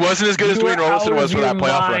as You Dwayne are out Rollison was of for that your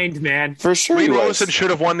playoff run. mind, man. for sure. Dwayne He was. Rollison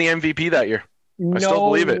should have won the MVP that year. No still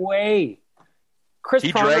believe it. way. Chris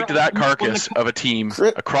He Pronger dragged that won the carcass cup. of a team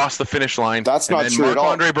Chris- across the finish line. That's and not then true at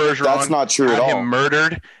all. Marc-Andre Bergeron That's not true had at all. him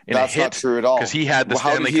murdered in That's a hit not true at all. because he had the How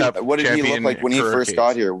did Stanley he- Cup What did he look champion like when he first Hurricanes.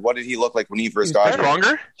 got here? What did he look like when he first Chris got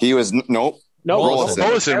here? Pronger? He was no. No, Rollison.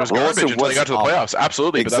 Rollison was garbage Rollison until he got to the was- playoffs.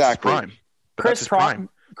 Absolutely, but Exactly. that's his prime. But Chris that's his prime.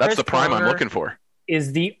 That's Chris the prime I'm Pronger looking for.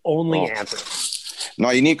 is the only Oh. answer.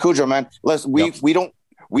 No, you need Cujo, man. We don't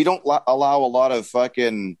allow a lot of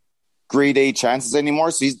fucking grade A chances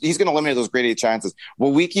anymore. So he's going to eliminate those grade A chances. What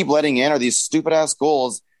we keep letting in are these stupid ass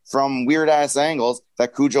goals from weird ass angles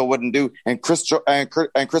that Cujo wouldn't do. And Chris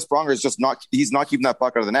Pronger is just not. He's not keeping that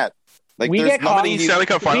puck out of the net. Like We there's get not How caught- many many. Stanley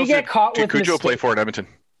Cup finals get caught did with Cujo mistake- play for in Edmonton?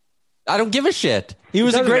 I don't give a shit. He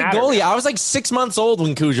was a doesn't great matter. goalie. I was 6 months old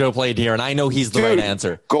when Cujo played here, and I know he's the right Dude.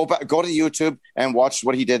 answer. Go back, go to YouTube and watch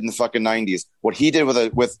what he did in the fucking 90s. What he did with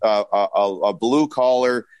a blue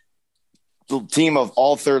collar team of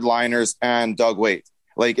all third liners and Doug Waite.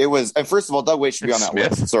 Like it was, and first of all, Doug Waite should be on that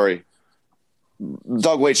Smith? list. Sorry.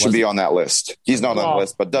 Doug Waite should Was be he? on that list. He's not on Oh. the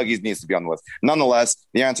list, but Doug needs to be on the list. Nonetheless,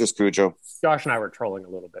 the answer is Cujo. Josh and I were trolling a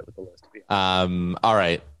little bit with the list. All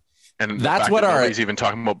right. And the That's fact what that our- nobody's even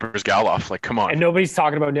talking about Brizgalov. Like, come on. And nobody's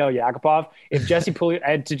talking about Nail Yakupov. If Jesse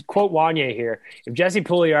Pugliarvi, to quote Wanye here, if Jesse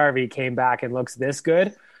Pugliarvi came back and looks this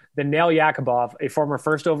good, then Nail Yakupov, a former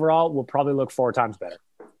first overall, will probably look 4 times better.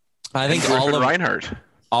 I think Griffin Reinhardt.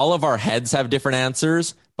 all of our heads have different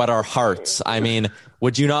answers, but our hearts. I mean,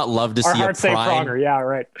 would you not love to Our see hearts a say prime? Pronger. Yeah,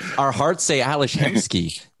 right. Our hearts say Ales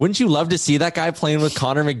Hemsky. Wouldn't you love to see that guy playing with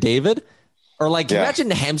Connor McDavid? Or Yeah.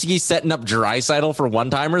 imagine Hemsky setting up Draisaitl for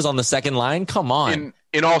one-timers on the second line. Come on.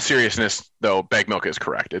 In all seriousness, though, Bag Milk is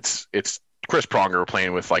correct. It's Chris Pronger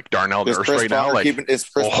playing with like Darnell Is Nurse Chris right now. Like,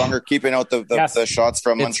 Pronger keeping out the Yes. shots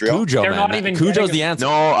from It's Montreal? Cujo, They're man. not even Cujo's getting the it. answer.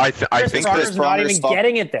 no, I think Chris Pronger's not Pronger even stopped-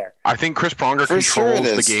 getting it there. I think Chris Pronger For sure controls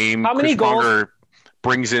it the is. game. How many Chris goals? Pronger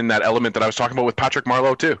brings in that element that I was talking about with Patrick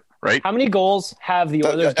Marleau too, right? How many goals have the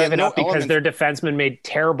Oilers given no up because element. their defensemen made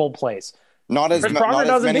terrible plays? Not as Chris ma- Pronger not as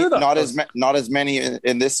doesn't many do those. not as many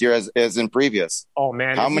in this year as in previous. Oh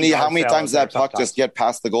man, How many times did that puck just get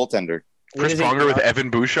past the goaltender? Chris Pronger with Evan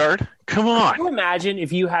Bouchard? Come Can you on. imagine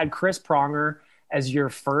if you had Chris Pronger as your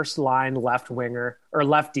first line left winger or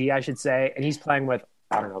lefty, I should say, and he's playing with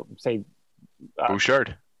say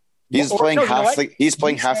Bouchard. He's Or- playing no, you know half what? the he's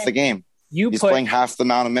playing You half say- the game. you He's put playing half the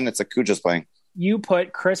amount of minutes that Cujo's playing. you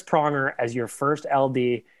put Chris Pronger as your first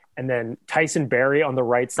LD and then Tyson Barrie on the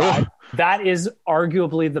right side. That is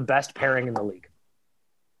arguably the best pairing in the league.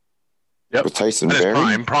 Yep. With Tyson And his Barrie.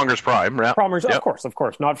 prime, Pronger's prime. Yeah. Promer's, Yep. of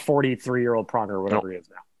course, not 43-year-old Pronger or whatever he is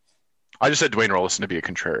now. I just said Dwayne Rollison to be a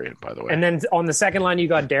contrarian, by the way. And then on the second line, you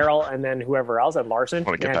got Daryl and then whoever else at Larson. I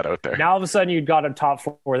want to get Man, that out there. Now all of a sudden, you've got a top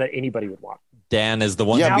four that anybody would want. Dan is the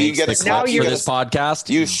one Yeah, who but you makes get the a- clips now you for get this a- podcast.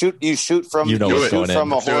 You shoot from You know you what's shoot going in.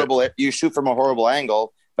 from a Let's do it. horrible you shoot from a horrible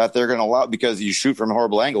angle that they're going to allow because you shoot from a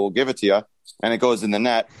horrible angle. We'll give it to you, and it goes in the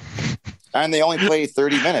net. And they only play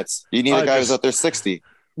 30 minutes. You need a guy who's out there 60.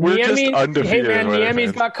 We're just Niemi- undefeated. Hey man, Oilers Niemi's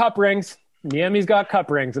fans. got cup rings. Niemi's got cup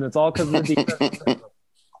rings, and it's all because of the defense.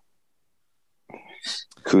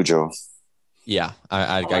 Cujo, Yeah,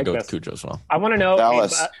 I like go this. with Cujo as well. I want to know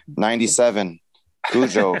Dallas if, 97,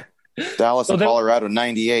 Cujo, Dallas So and then- Colorado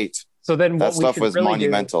 98. so then That what we stuff should was really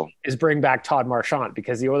monumental. do is bring back Todd Marchand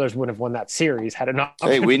because the Oilers wouldn't have won that series had it not.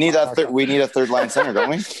 Hey, we need we need a third line center, don't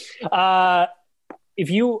we? If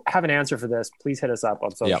you have an answer for this, please hit us up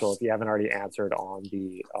on social. Yep. If you haven't already answered on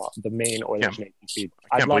the main Oilers Nation feed,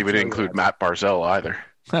 I can't believe we didn't include Matt Barzell either.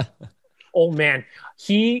 Oh man,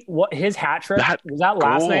 his hat trick was that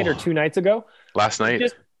last goal. night or 2 nights ago? Last night. It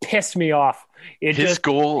just pissed me off. It His just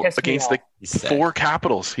goal pissed me against off. the 4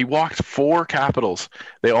 Capitals. He walked 4 Capitals.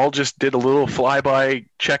 They all just did a little flyby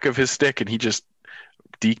check of his stick, and he just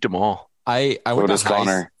deked them all. I So went does to high,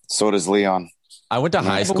 Connor. So does Leon. I went to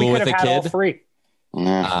high But we school could with have a had all kid. 3.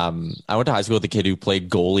 Yeah. I went to high school with a kid who played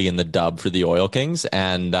goalie in the dub for the Oil Kings.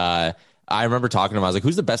 And I remember talking to him. I was like,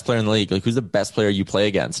 who's the best player in the league? Like, who's the best player you play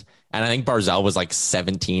against? And I think Barzell was like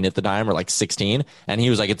 17 at the time or like 16. And he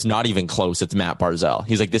was like, it's not even close. It's Matt Barzell.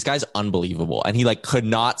 He's like, this guy's unbelievable. And he like could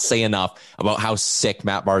not say enough about how sick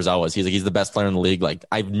Matt Barzell was. He's like, he's the best player in the league. Like,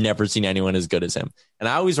 I've never seen anyone as good as him. And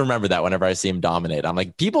I always remember that whenever I see him dominate. I'm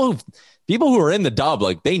like, people who are in the dub,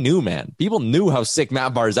 like they knew, man. People knew how sick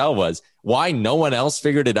Matt Barzell was. Why no one else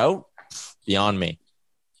figured it out? Beyond me.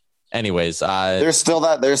 Anyways, there's still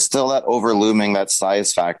that overlooming that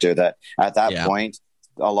size factor that at that point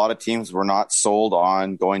a lot of teams were not sold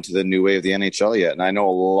on going to the new way of the NHL yet. And I know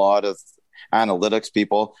a lot of analytics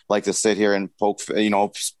people like to sit here and poke,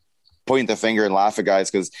 point the finger and laugh at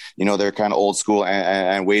guys because, they're kind of old school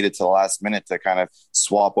and waited till the last minute to kind of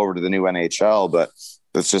swap over to the new NHL. But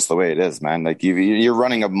that's just the way it is, man. Like you're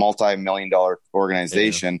running a multi-million-dollar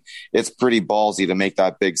organization. Yeah. It's pretty ballsy to make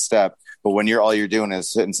that big step. But when all you're doing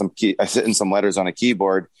is hitting some letters on a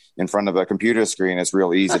keyboard in front of a computer screen, it's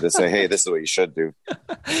real easy to say, "Hey, this is what you should do."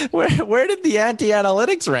 Where did the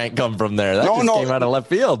anti-analytics rant come from there? That came out of left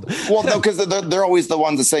field. Well, no, because they're always the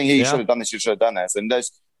ones that saying, "Hey, you should have done this. You should have done this." And the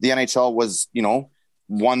NHL was,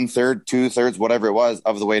 1/3, 2/3, whatever it was,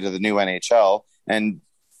 of the way to the new NHL, and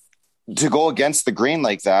to go against the grain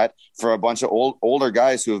like that for a bunch of older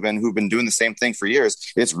guys who've been doing the same thing for years,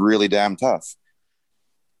 it's really damn tough.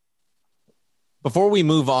 Before we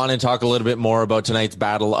move on and talk a little bit more about tonight's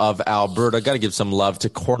Battle of Alberta, got to give some love to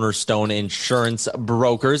Cornerstone Insurance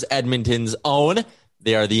Brokers, Edmonton's own.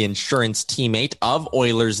 They are the insurance teammate of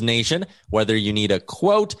Oilers Nation. Whether you need a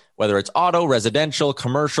quote, whether it's auto, residential,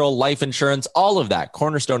 commercial, life insurance, all of that,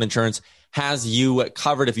 Cornerstone Insurance has you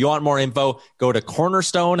covered. If you want more info, go to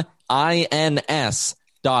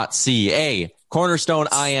cornerstoneins.ca.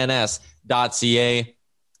 cornerstoneins.ca.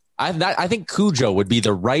 I think Cujo would be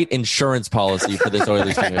the right insurance policy for this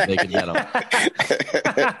Oilers team if they could get him.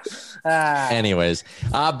 Anyways,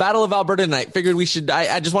 Battle of Alberta tonight. Figured we should.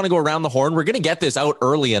 I just want to go around the horn. We're going to get this out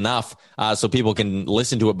early enough so people can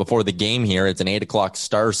listen to it before the game here. It's an 8 o'clock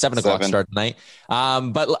start, 7 o'clock start tonight.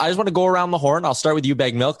 But I just want to go around the horn. I'll start with you,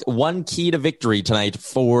 Bag Milk. One key to victory tonight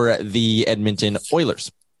for the Edmonton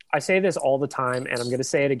Oilers. I say this all the time, and I'm going to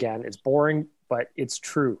say it again. It's boring, but it's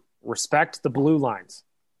true. Respect the blue lines.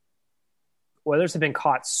 Oilers have been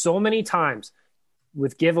caught so many times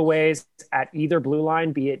with giveaways at either blue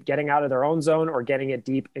line, be it getting out of their own zone or getting it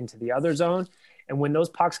deep into the other zone. And when those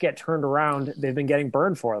pucks get turned around, they've been getting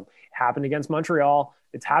burned for them. It happened against Montreal.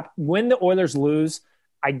 When the Oilers lose,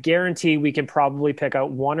 I guarantee we can probably pick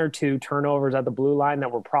out 1 or 2 turnovers at the blue line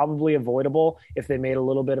that were probably avoidable if they made a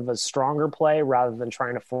little bit of a stronger play rather than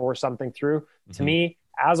trying to force something through. Mm-hmm. To me,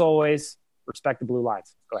 as always, respect the blue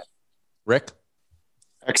lines. Go ahead. Rick?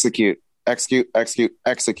 Execute.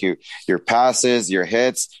 Your passes, your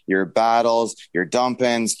hits, your battles, your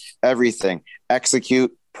dump-ins, everything.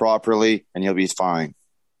 Execute properly and you'll be fine.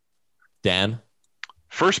 Dan?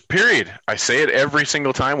 First period. I say it every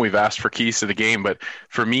single time we've asked for keys to the game, but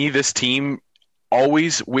for me, this team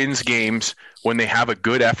always wins games when they have a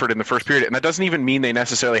good effort in the first period. And that doesn't even mean they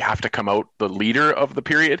necessarily have to come out the leader of the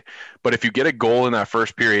period. But if you get a goal in that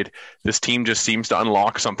first period, this team just seems to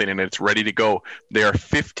unlock something and it's ready to go. They are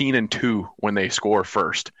 15-2 when they score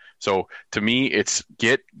first. So to me, it's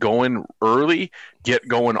get going early, get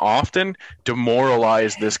going often,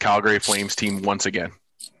 demoralize this Calgary Flames team once again.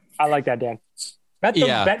 I like that, Dan. Bet the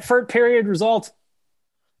Betford period result.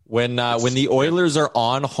 When the Oilers are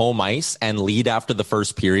on home ice and lead after the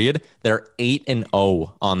first period, they're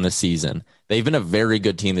 8-0 on the season. They've been a very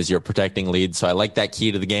good team this year protecting leads, so I like that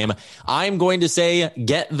key to the game. I'm going to say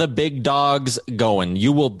get the big dogs going.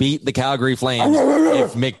 You will beat the Calgary Flames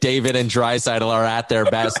if McDavid and Draisaitl are at their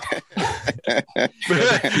best.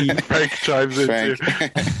 Frank chimes in too.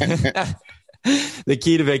 The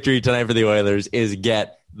key to victory tonight for the Oilers is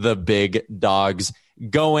get the big dogs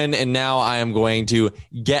going. And now I am going to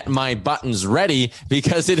get my buttons ready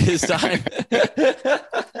because it is time.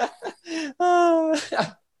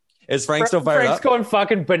 Is Frank still fired Frank's up? going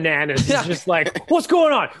fucking bananas. He's just like, what's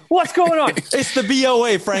going on? What's going on? It's the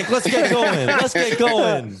BOA, Frank. Let's get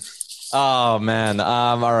going. Oh, man.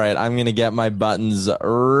 All right. I'm going to get my buttons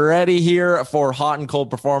ready here for Hot and Cold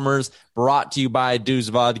Performers, brought to you by Deuce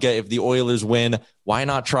Vodka. If the Oilers win, why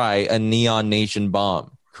not try a Neon Nation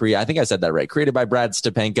bomb? I think I said that right. Created by Brad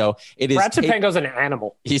Stepenko. Brad Stepenko's an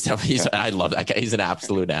animal. I love that guy. He's an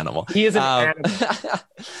absolute animal. He is an animal.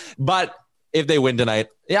 But if they win tonight,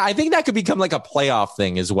 yeah, I think that could become like a playoff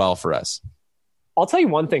thing as well for us. I'll tell you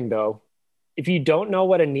one thing, though. If you don't know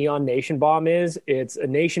what a Neon Nation bomb is, it's a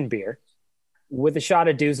Nation beer with a shot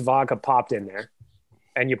of Deuce Vodka popped in there,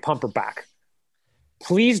 and you pump her back.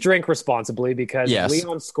 Please drink responsibly because if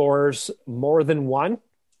Leon scores more than one,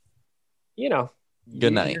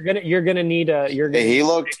 good night. You're gonna need a. He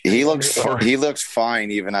looked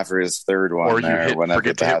fine even after his third one. Or you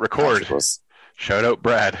forget to hit record. Shout out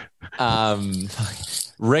Brad.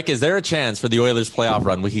 Rick, is there a chance for the Oilers playoff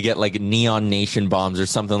run we could get like Neon Nation bombs or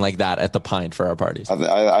something like that at the Pint for our parties?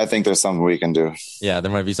 I think there's something we can do. Yeah,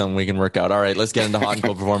 there might be something we can work out. All right, let's get into Hot and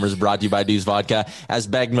Cold Performers, brought to you by Deuce Vodka. As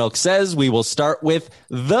Bag Milk says, we will start with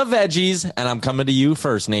the veggies, and I'm coming to you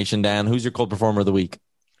first, Nation Dan. Who's your cold performer of the week?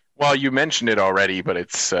 Well, you mentioned it already, but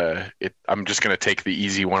I'm just going to take the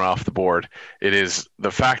easy one off the board. It is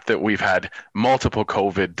the fact that we've had multiple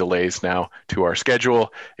COVID delays now to our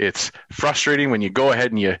schedule. It's frustrating when you go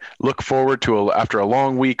ahead and you look forward to after a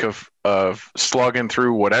long week of slugging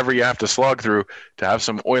through whatever you have to slog through to have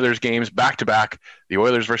some Oilers games back to back, the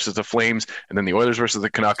Oilers versus the Flames, and then the Oilers versus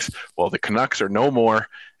the Canucks. Well, the Canucks are no more.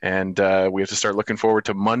 And we have to start looking forward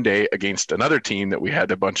to Monday against another team that we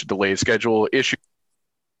had a bunch of delayed schedule issues.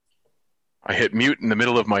 I hit mute in the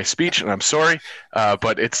middle of my speech, and I'm sorry,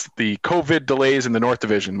 but it's the COVID delays in the North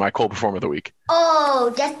Division, my cold performer of the week.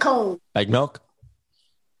 Oh, that's cold. Bag Milk?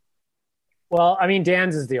 Well, I mean,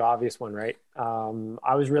 Dan's is the obvious one, right?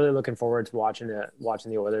 I was really looking forward to watching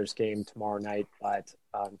the Oilers game tomorrow night, but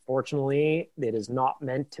unfortunately, it is not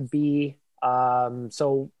meant to be.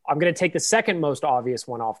 So I'm going to take the second most obvious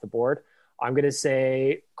one off the board. I'm going to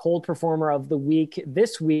say cold performer of the week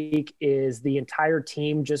this week is the entire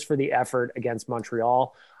team just for the effort against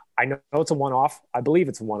Montreal. I know it's a one-off. I believe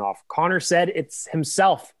it's a one-off. Connor said it's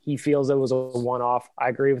himself. He feels it was a one-off. I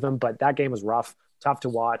agree with him, but that game was rough, tough to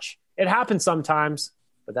watch. It happens sometimes,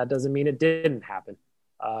 but that doesn't mean it didn't happen.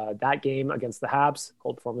 That game against the Habs,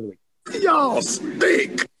 cold performer of the week. Y'all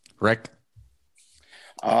stink. Rick?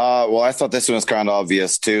 Well, I thought this one was kind of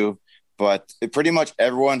obvious too. But pretty much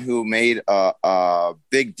everyone who made a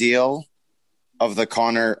big deal of the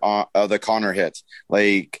Connor hit,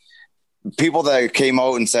 like people that came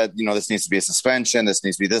out and said, this needs to be a suspension, this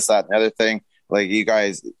needs to be this, that, and the other thing. Like, you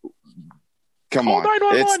guys, come on,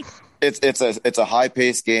 it's a high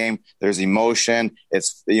paced game. There's emotion.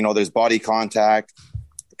 It's there's body contact.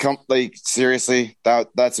 Like, seriously,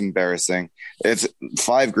 that's embarrassing. It's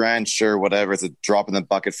 $5,000, sure, whatever. It's a drop in the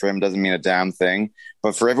bucket for him. Doesn't mean a damn thing.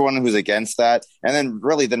 But for everyone who's against that, and then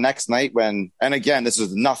really the next night and again, this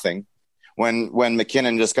is nothing. when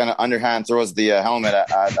McKinnon just kind of underhand throws the helmet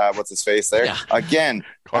at what's his face there. Yeah. Again,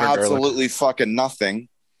 absolutely fucking nothing.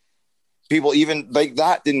 People even like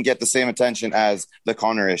that didn't get the same attention as the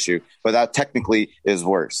Connor issue, but that technically is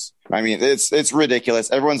worse. I mean, it's ridiculous.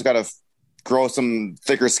 Everyone's got to grow some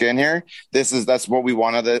thicker skin here. That's what we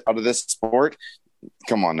want out of this sport.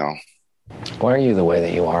 Come on now. Why are you the way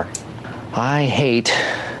that you are? I hate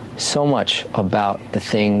so much about the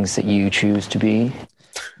things that you choose to be.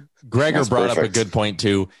 Gregor brought up a good point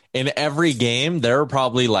too. In every game, there are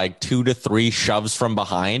probably like 2 to 3 shoves from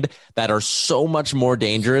behind that are so much more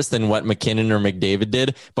dangerous than what McKinnon or McDavid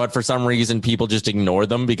did. But for some reason, people just ignore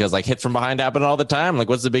them because like hits from behind happen all the time. Like,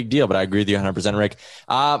 what's the big deal? But I agree with you 100%, Rick.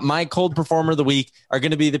 My cold performer of the week are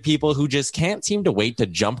going to be the people who just can't seem to wait to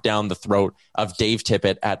jump down the throat of Dave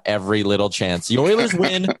Tippett at every little chance. The Oilers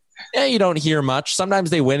win. Yeah, you don't hear much.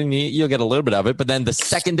 Sometimes they win and you'll get a little bit of it. But then the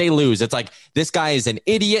second they lose, it's like, this guy is an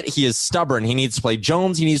idiot. He is stubborn. He needs to play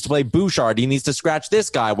Jones. He needs to play Bouchard. He needs to scratch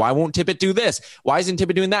this guy. Why won't Tippett do this? Why isn't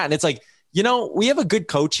Tippett doing that? And it's like, we have a good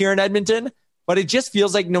coach here in Edmonton, but it just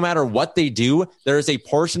feels like no matter what they do, there is a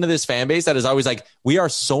portion of this fan base that is always like, we are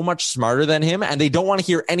so much smarter than him, and they don't want to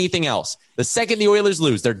hear anything else. The second the Oilers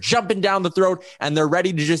lose, they're jumping down the throat and they're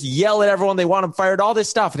ready to just yell at everyone. They want them fired, all this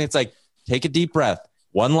stuff. And it's like, take a deep breath.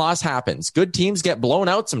 One loss happens. Good teams get blown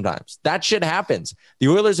out sometimes. That shit happens. The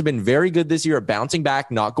Oilers have been very good this year at bouncing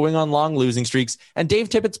back, not going on long losing streaks. And Dave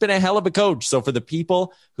Tippett's been a hell of a coach. So for the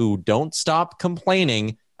people who don't stop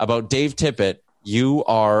complaining about Dave Tippett, you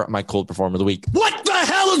are my cold performer of the week. What the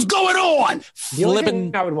hell is going on? The only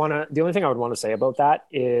thing I would want to say about that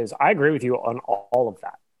is I agree with you on all of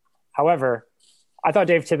that. However, I thought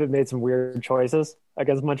Dave Tippett made some weird choices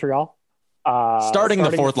against Montreal. Starting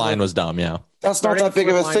the fourth line was dumb, yeah. That's not that big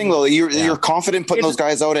of a thing, though. You're confident putting those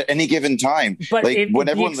guys out at any given time. But like, when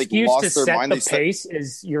everyone lost their mind, the pace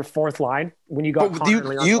is your fourth line. When you got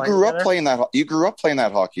you grew up playing that. You grew up playing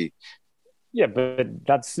that hockey. Yeah, but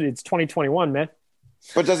it's 2021, man.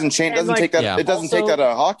 But it doesn't change. Doesn't take that. Yeah. It doesn't take that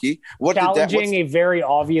out of hockey. Challenging a very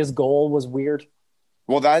obvious goal was weird.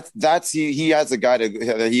 Well, that's he has a guy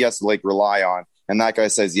that he has to like rely on. And that guy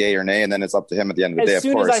says yay or nay, and then it's up to him at the end of the day. As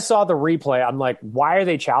soon as I saw the replay, I'm like, why are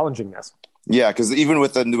they challenging this? Yeah, because even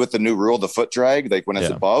with the new rule, the foot drag, like when it's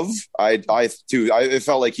above, it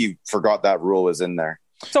felt like he forgot that rule was in there.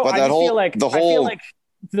 So but I feel like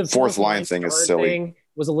the fourth line thing is silly.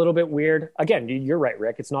 Was a little bit weird. Again, you're right,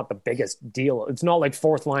 Rick. It's not the biggest deal. It's not like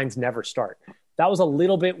fourth lines never start. That was a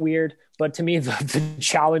little bit weird, but to me, the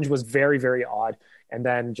challenge was very, very odd. And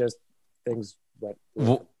then just things went.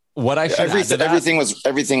 What I should add to that,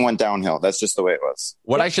 everything went downhill. That's just the way it was.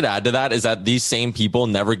 What I should add to that is that these same people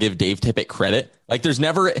never give Dave Tippett credit. Like there's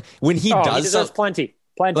never when he does plenty.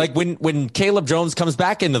 Like when Caleb Jones comes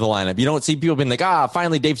back into the lineup, you don't see people being like,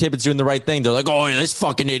 finally Dave Tippett's doing the right thing. They're like, oh, this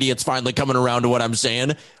fucking idiot's finally coming around to what I'm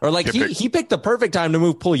saying. Or like he picked the perfect time to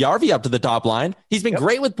move Puljujarvi up to the top line. He's been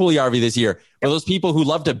great with Puljujarvi this year. Or those people who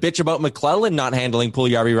love to bitch about McClellan not handling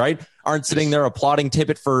Puljujarvi right aren't sitting there applauding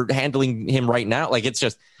Tippett for handling him right now. Like it's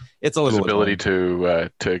a little his ability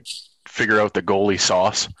to figure out the goalie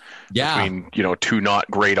sauce between two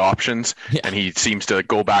not great options, and he seems to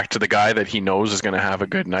go back to the guy that he knows is going to have a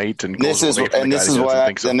good night. And this is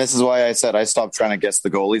why I said I stopped trying to guess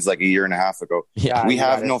the goalies like a year and a half ago. Yeah, we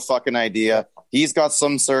have no fucking idea. He's got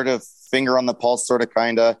some sort of finger on the pulse, sort of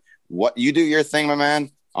kind of. What you do your thing, my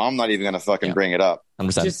man. I'm not even going to fucking bring it up.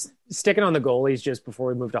 100%. Just sticking on the goalies just before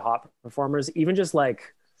we move to hot performers, even just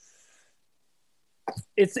like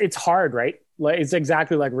it's hard, right? Like it's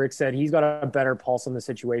exactly like Rick said. He's got a better pulse on the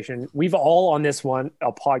situation. We've all on this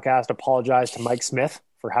podcast apologized to Mike Smith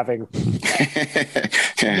for having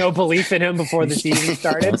no belief in him before the season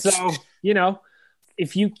started. So,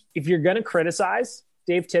 if you're going to criticize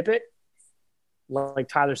Dave Tippett, like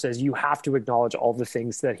Tyler says, you have to acknowledge all the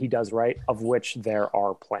things that he does right, of which there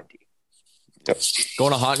are plenty. Yep.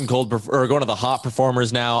 Going to hot and cold, or going to the hot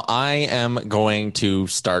performers now. I am going to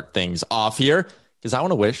start things off here because I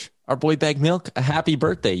want to wish our boy Bag Milk a happy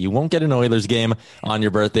birthday. You won't get an Oilers game on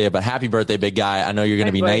your birthday, but happy birthday, big guy. I know you're going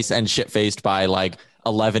to be nice and shit-faced by like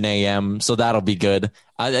 11 a.m., so that'll be good.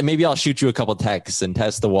 Maybe I'll shoot you a couple texts and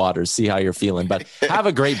test the waters, see how you're feeling. But have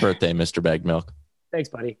a great birthday, Mr. Bag Milk. Thanks,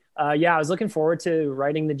 buddy. I was looking forward to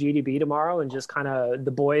writing the GDB tomorrow, and just kind of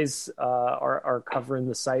the boys are covering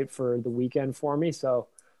the site for the weekend for me. So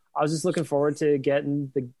I was just looking forward to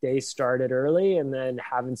getting the day started early and then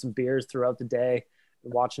having some beers throughout the day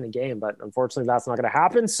and watching a game. But unfortunately, that's not going to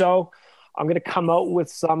happen. So I'm going to come out with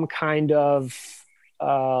some kind of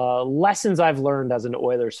lessons I've learned as an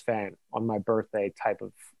Oilers fan on my birthday type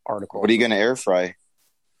of article. What are you going to air fry?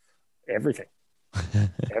 Everything.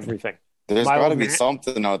 Everything. There's got to be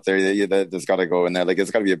something out there that's got to go in there. Like,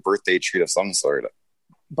 it's got to be a birthday treat of some sort.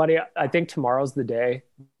 Buddy, I think tomorrow's the day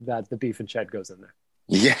that the beef and shed goes in there.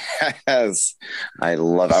 Yes. I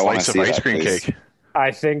love it. I want to see ice that, cream please. cake.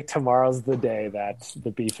 I think tomorrow's the day that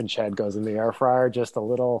the beef and shed goes in the air fryer. Just a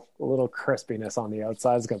little crispiness on the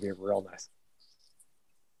outside is going to be real nice.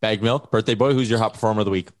 Bag Milk, birthday boy, who's your hot performer of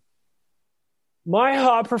the week? My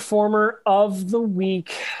hot performer of the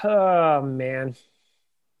week. Oh, man.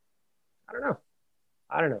 I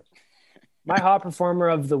don't know. My hot performer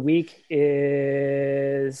of the week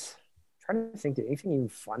is... I'm trying to think, did anything even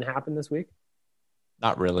fun happen this week?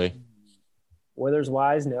 Not really.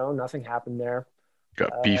 Oilers-wise, no, nothing happened there.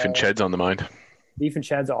 Got beef and sheds on the mind. Beef and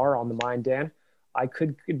sheds are on the mind, Dan. I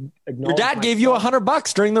could acknowledge your dad gave you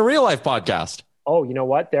 $100 during the Real Life podcast. Oh, you know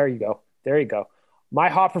what? There you go. My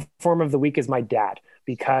hot performer of the week is my dad,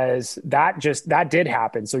 because that did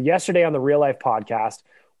happen. So yesterday on the Real Life podcast,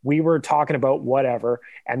 we were talking about whatever,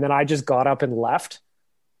 and then I just got up and left.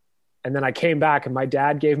 And then I came back and my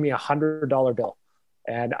dad gave me $100 bill.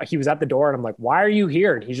 And he was at the door and I'm like, why are you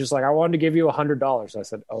here? And he's just like, I wanted to give you $100. I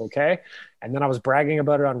said, okay. And then I was bragging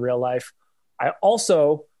about it on Real Life. I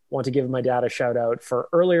also want to give my dad a shout out for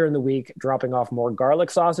earlier in the week dropping off more garlic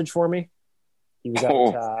sausage for me. He was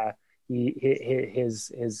at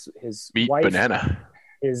his meat wife banana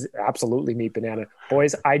is absolutely meat banana.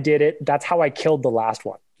 Boys, I did it. That's how I killed the last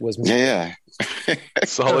one. Was meat. Yeah.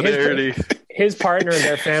 Solidarity. His partner and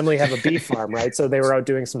their family have a beef farm, right? So they were out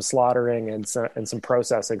doing some slaughtering and some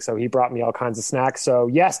processing. So he brought me all kinds of snacks. So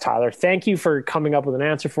yes, Tyler, thank you for coming up with an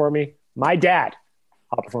answer for me. My dad,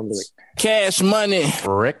 hot performer of the week. Cash money.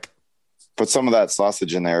 Rick. Put some of that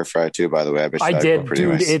sausage in the air fryer too, by the way. I did,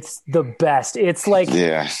 dude. Nice. It's the best. It's like,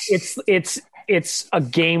 it's a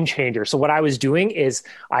game changer. So what I was doing is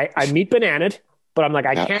I meat bananaed, but I'm like,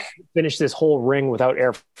 I can't finish this whole ring without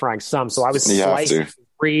air frying some. So I was slicing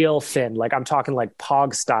real thin, like I'm talking like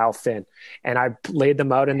Pog style thin. And I laid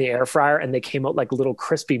them out in the air fryer and they came out like little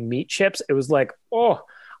crispy meat chips. It was like, oh,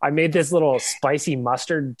 I made this little spicy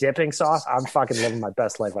mustard dipping sauce. I'm fucking living my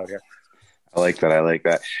best life out here. I like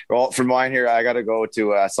that. Well, for mine here, I got to go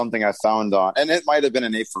to something I found on, and it might have been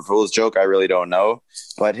an April Fool's joke. I really don't know,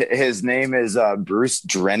 but his name is Bruce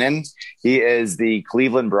Drennan. He is the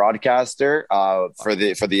Cleveland broadcaster for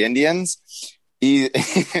the Indians. He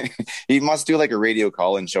he must do like a radio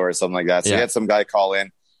call-in show or something like that. So he had some guy call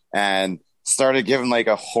in and started giving like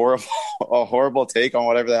a horrible take on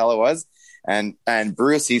whatever the hell it was, and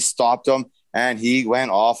Bruce, he stopped him. And he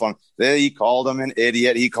went off on. He called him an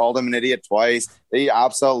idiot. He called him an idiot twice. He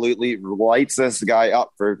absolutely lights this guy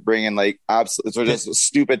up for bringing like just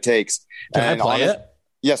stupid takes. Can I play it?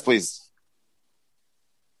 Yes, please.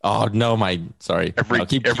 Oh no, sorry.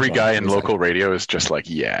 Every guy in local radio is just like,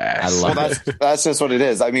 yes. I love it. That's just what it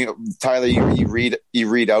is. I mean, Tyler, you read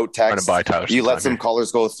out text. You let some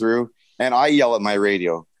callers go through, and I yell at my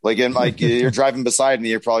radio. Like, you're driving beside me,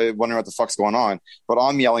 you're probably wondering what the fuck's going on. But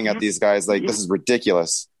I'm yelling at these guys like, this is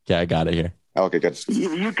ridiculous. Okay, I got it here. Okay, good.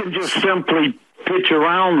 You can just simply pitch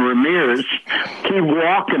around Ramirez, keep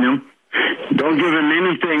walking him, don't give him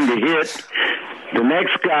anything to hit. The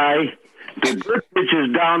next guy, the good pitch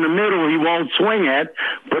is down the middle, he won't swing at,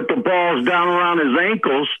 but the ball's down around his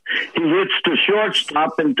ankles. He hits the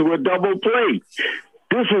shortstop into a double play.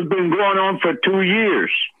 This has been going on for 2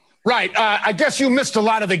 years. Right. I guess you missed a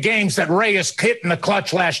lot of the games that Reyes hit in the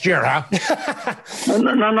clutch last year, huh?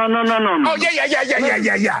 No. Oh, yeah.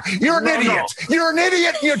 You're an idiot. You're an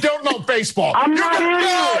idiot and you don't know baseball. I'm not an idiot.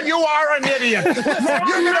 No, you are an idiot.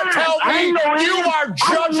 You're going to tell me you are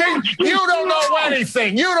judging. You don't know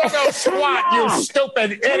anything. You don't know squat, you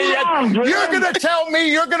stupid idiot. You're going to tell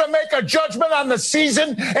me you're going to make a judgment on the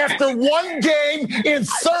season after one game in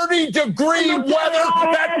 30-degree weather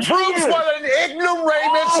that proves what an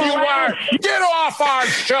ignoramus you are. Get off our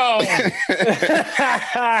show.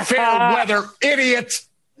 Fair weather idiot.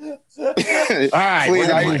 All right, please, we're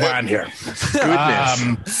going to move on here.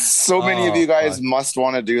 Goodness. So many of you guys must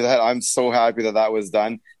want to do that. I'm so happy that was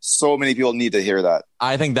done. So many people need to hear that.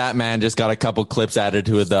 I think that man just got a couple clips added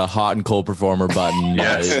to the hot and cold performer button.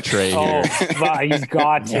 Trey here. He's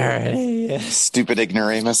got to. Stupid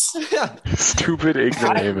ignoramus. Stupid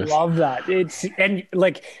ignoramus. I love that. And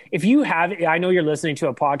like, if you have, I know you're listening to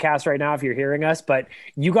a podcast right now if you're hearing us, but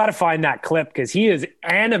you got to find that clip because he is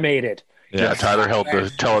animated. Yeah, Tyler held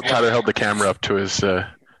the camera up to his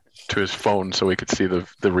phone so we could see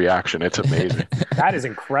the reaction. It's amazing. That is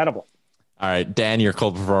incredible. All right, Dan, your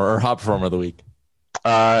cold performer or hot performer of the week.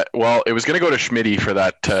 Well, it was going to go to Schmitty for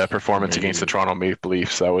that performance against the Toronto Maple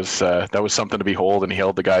Leafs. That was something to behold, and he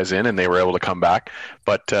held the guys in, and they were able to come back.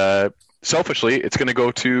 But selfishly, it's going to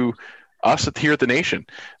go to us here at the Nation.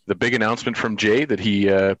 The big announcement from Jay that he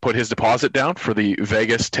put his deposit down for the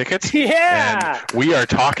Vegas tickets. Yeah. And we are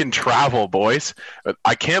talking travel, boys.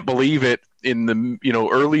 I can't believe it. In the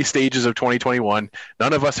early stages of 2021,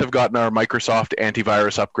 none of us have gotten our Microsoft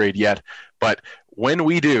antivirus upgrade yet. But when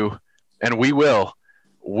we do, and we will,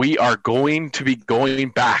 we are going to be going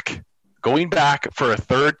back for a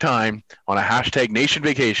third time on a hashtag Nation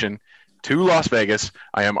vacation to Las Vegas.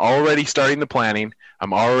 I am already starting the planning.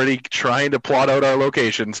 I'm already trying to plot out our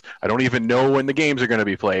locations. I don't even know when the games are going to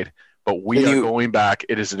be played. But we are going back.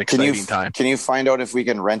 It is an exciting time. Can you find out if we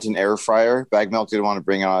can rent an air fryer? Bag Milk didn't want to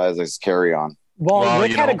bring it on as his carry-on. Well,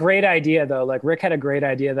 Rick had a great idea, though. Like, Rick had a great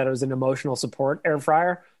idea that it was an emotional support air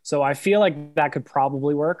fryer. So I feel like that could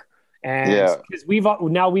probably work. And because we've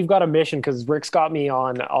got a mission, because Rick's got me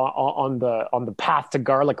on the path to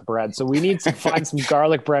garlic bread. So we need to find some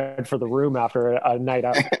garlic bread for the room after a night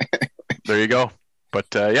out. There you go. But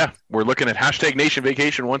we're looking at hashtag Nation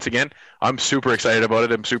vacation once again. I'm super excited about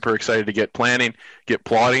it. I'm super excited to get planning, get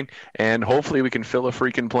plotting, and hopefully we can fill a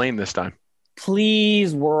freaking plane this time.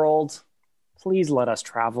 Please, world, please let us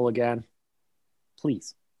travel again.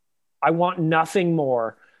 Please. I want nothing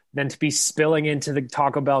more than to be spilling into the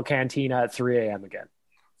Taco Bell cantina at 3 a.m. again.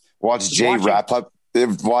 Watch Jay wrap up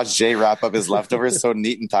his leftovers so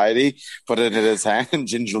neat and tidy, put it in his hand, and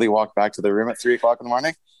gingerly walk back to the room at 3 o'clock in the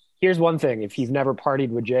morning. Here's one thing. If you've never partied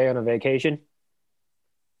with Jay on a vacation,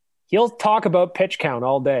 he'll talk about pitch count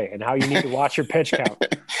all day and how you need to watch your pitch count.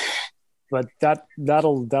 But that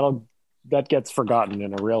gets forgotten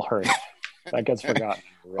in a real hurry. That gets forgotten.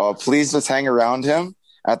 Please just hang around him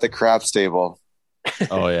at the craps table.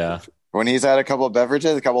 Oh, yeah. When he's had a couple of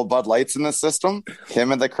beverages, a couple of Bud Lights in the system,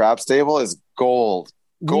 him at the craps table is gold.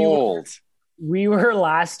 Gold. We were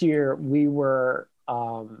last year,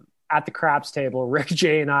 at the craps table, Rick,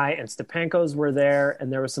 Jay, and I, and Stepankos were there, and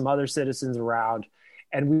there were some other citizens around.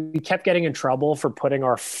 And we kept getting in trouble for putting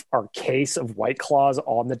our case of White Claws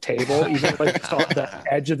on the table, even like on the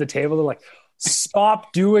edge of the table. They're like,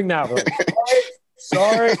 stop doing that. We're like,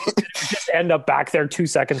 sorry. Just end up back there 2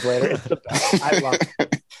 seconds later. It's the best. I love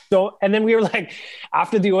it. So, and then we were like,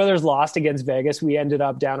 after the Oilers lost against Vegas, we ended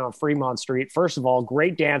up down on Fremont Street. First of all,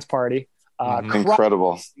 great dance party.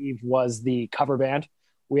 Incredible. Steve was the cover band.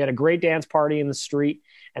 We had a great dance party in the street.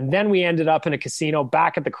 And then we ended up in a casino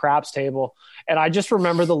back at the craps table. And I just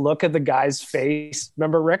remember the look of the guy's face.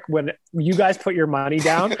 Remember, Rick, when you guys put your money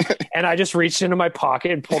down and I just reached into my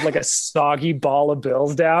pocket and pulled like a soggy ball of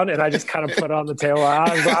bills down and I just kind of put it on the table.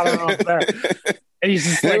 I don't know what's there. And he's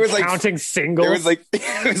just counting singles. It was like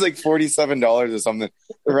 $47 or something.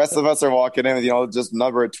 The rest of us are walking in with, just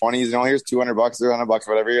number of 20s, here's $200, $300,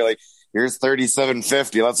 whatever. You're like, here's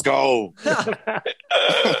 $37.50. Let's go.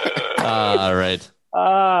 All right.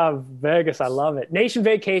 Vegas. I love it. Nation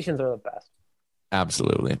vacations are the best.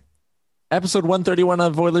 Absolutely. Episode 131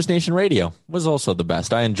 of Oilers Nation Radio was also the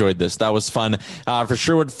best. I enjoyed this. That was fun. For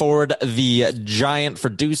Sherwood Ford, the Giant, for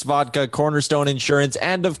Deuce Vodka, Cornerstone Insurance,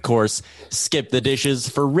 and of course, Skip the Dishes.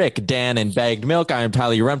 For Rick, Dan, and Bagged Milk, I am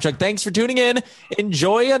Tyler Yaremchuk. Thanks for tuning in.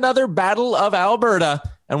 Enjoy another Battle of Alberta,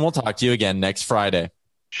 and we'll talk to you again next Friday.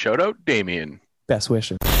 Shout out Damien. Best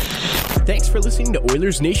wishes. Thanks for listening to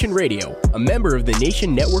Oilers Nation Radio, a member of the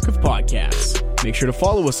Nation Network of Podcasts. Make sure to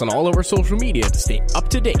follow us on all of our social media to stay up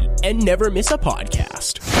to date and never miss a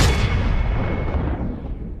podcast.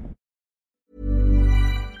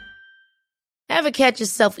 Ever catch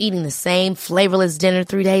yourself eating the same flavorless dinner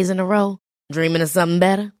 3 days in a row? Dreaming of something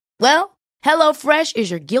better? Well, HelloFresh is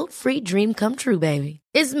your guilt-free dream come true, baby.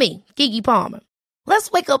 It's me, Keke Palmer.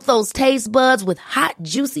 Let's wake up those taste buds with hot,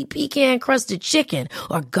 juicy pecan-crusted chicken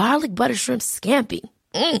or garlic butter shrimp scampi.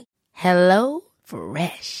 Hello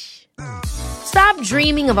Fresh. Stop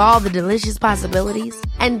dreaming of all the delicious possibilities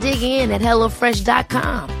and dig in at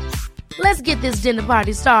HelloFresh.com. Let's get this dinner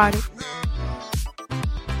party started.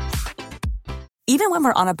 Even when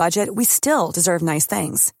we're on a budget, we still deserve nice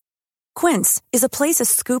things. Quince is a place to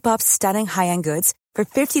scoop up stunning high-end goods for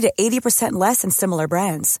 50 to 80% less than similar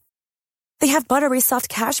brands. They have buttery soft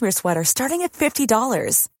cashmere sweaters starting at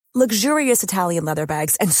 $50, luxurious Italian leather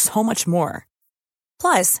bags, and so much more.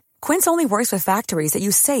 Plus, Quince only works with factories that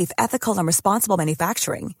use safe, ethical, and responsible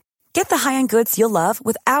manufacturing. Get the high-end goods you'll love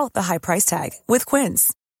without the high price tag with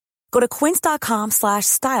Quince. Go to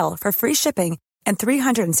quince.com/style for free shipping and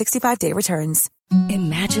 365-day returns.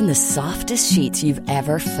 Imagine the softest sheets you've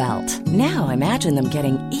ever felt. Now imagine them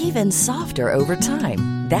getting even softer over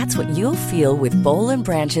time. That's what you'll feel with Boll &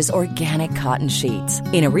 Branch's organic cotton sheets.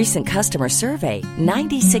 In a recent customer survey,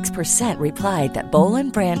 96% replied that Boll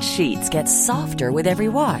 & Branch sheets get softer with every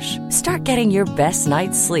wash. Start getting your best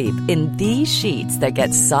night's sleep in these sheets that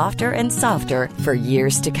get softer and softer for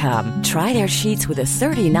years to come. Try their sheets with a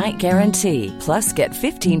 30-night guarantee. Plus, get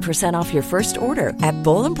 15% off your first order at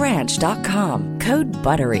bollandbranch.com. Code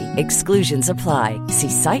BUTTERY. Exclusions apply. See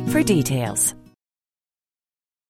site for details.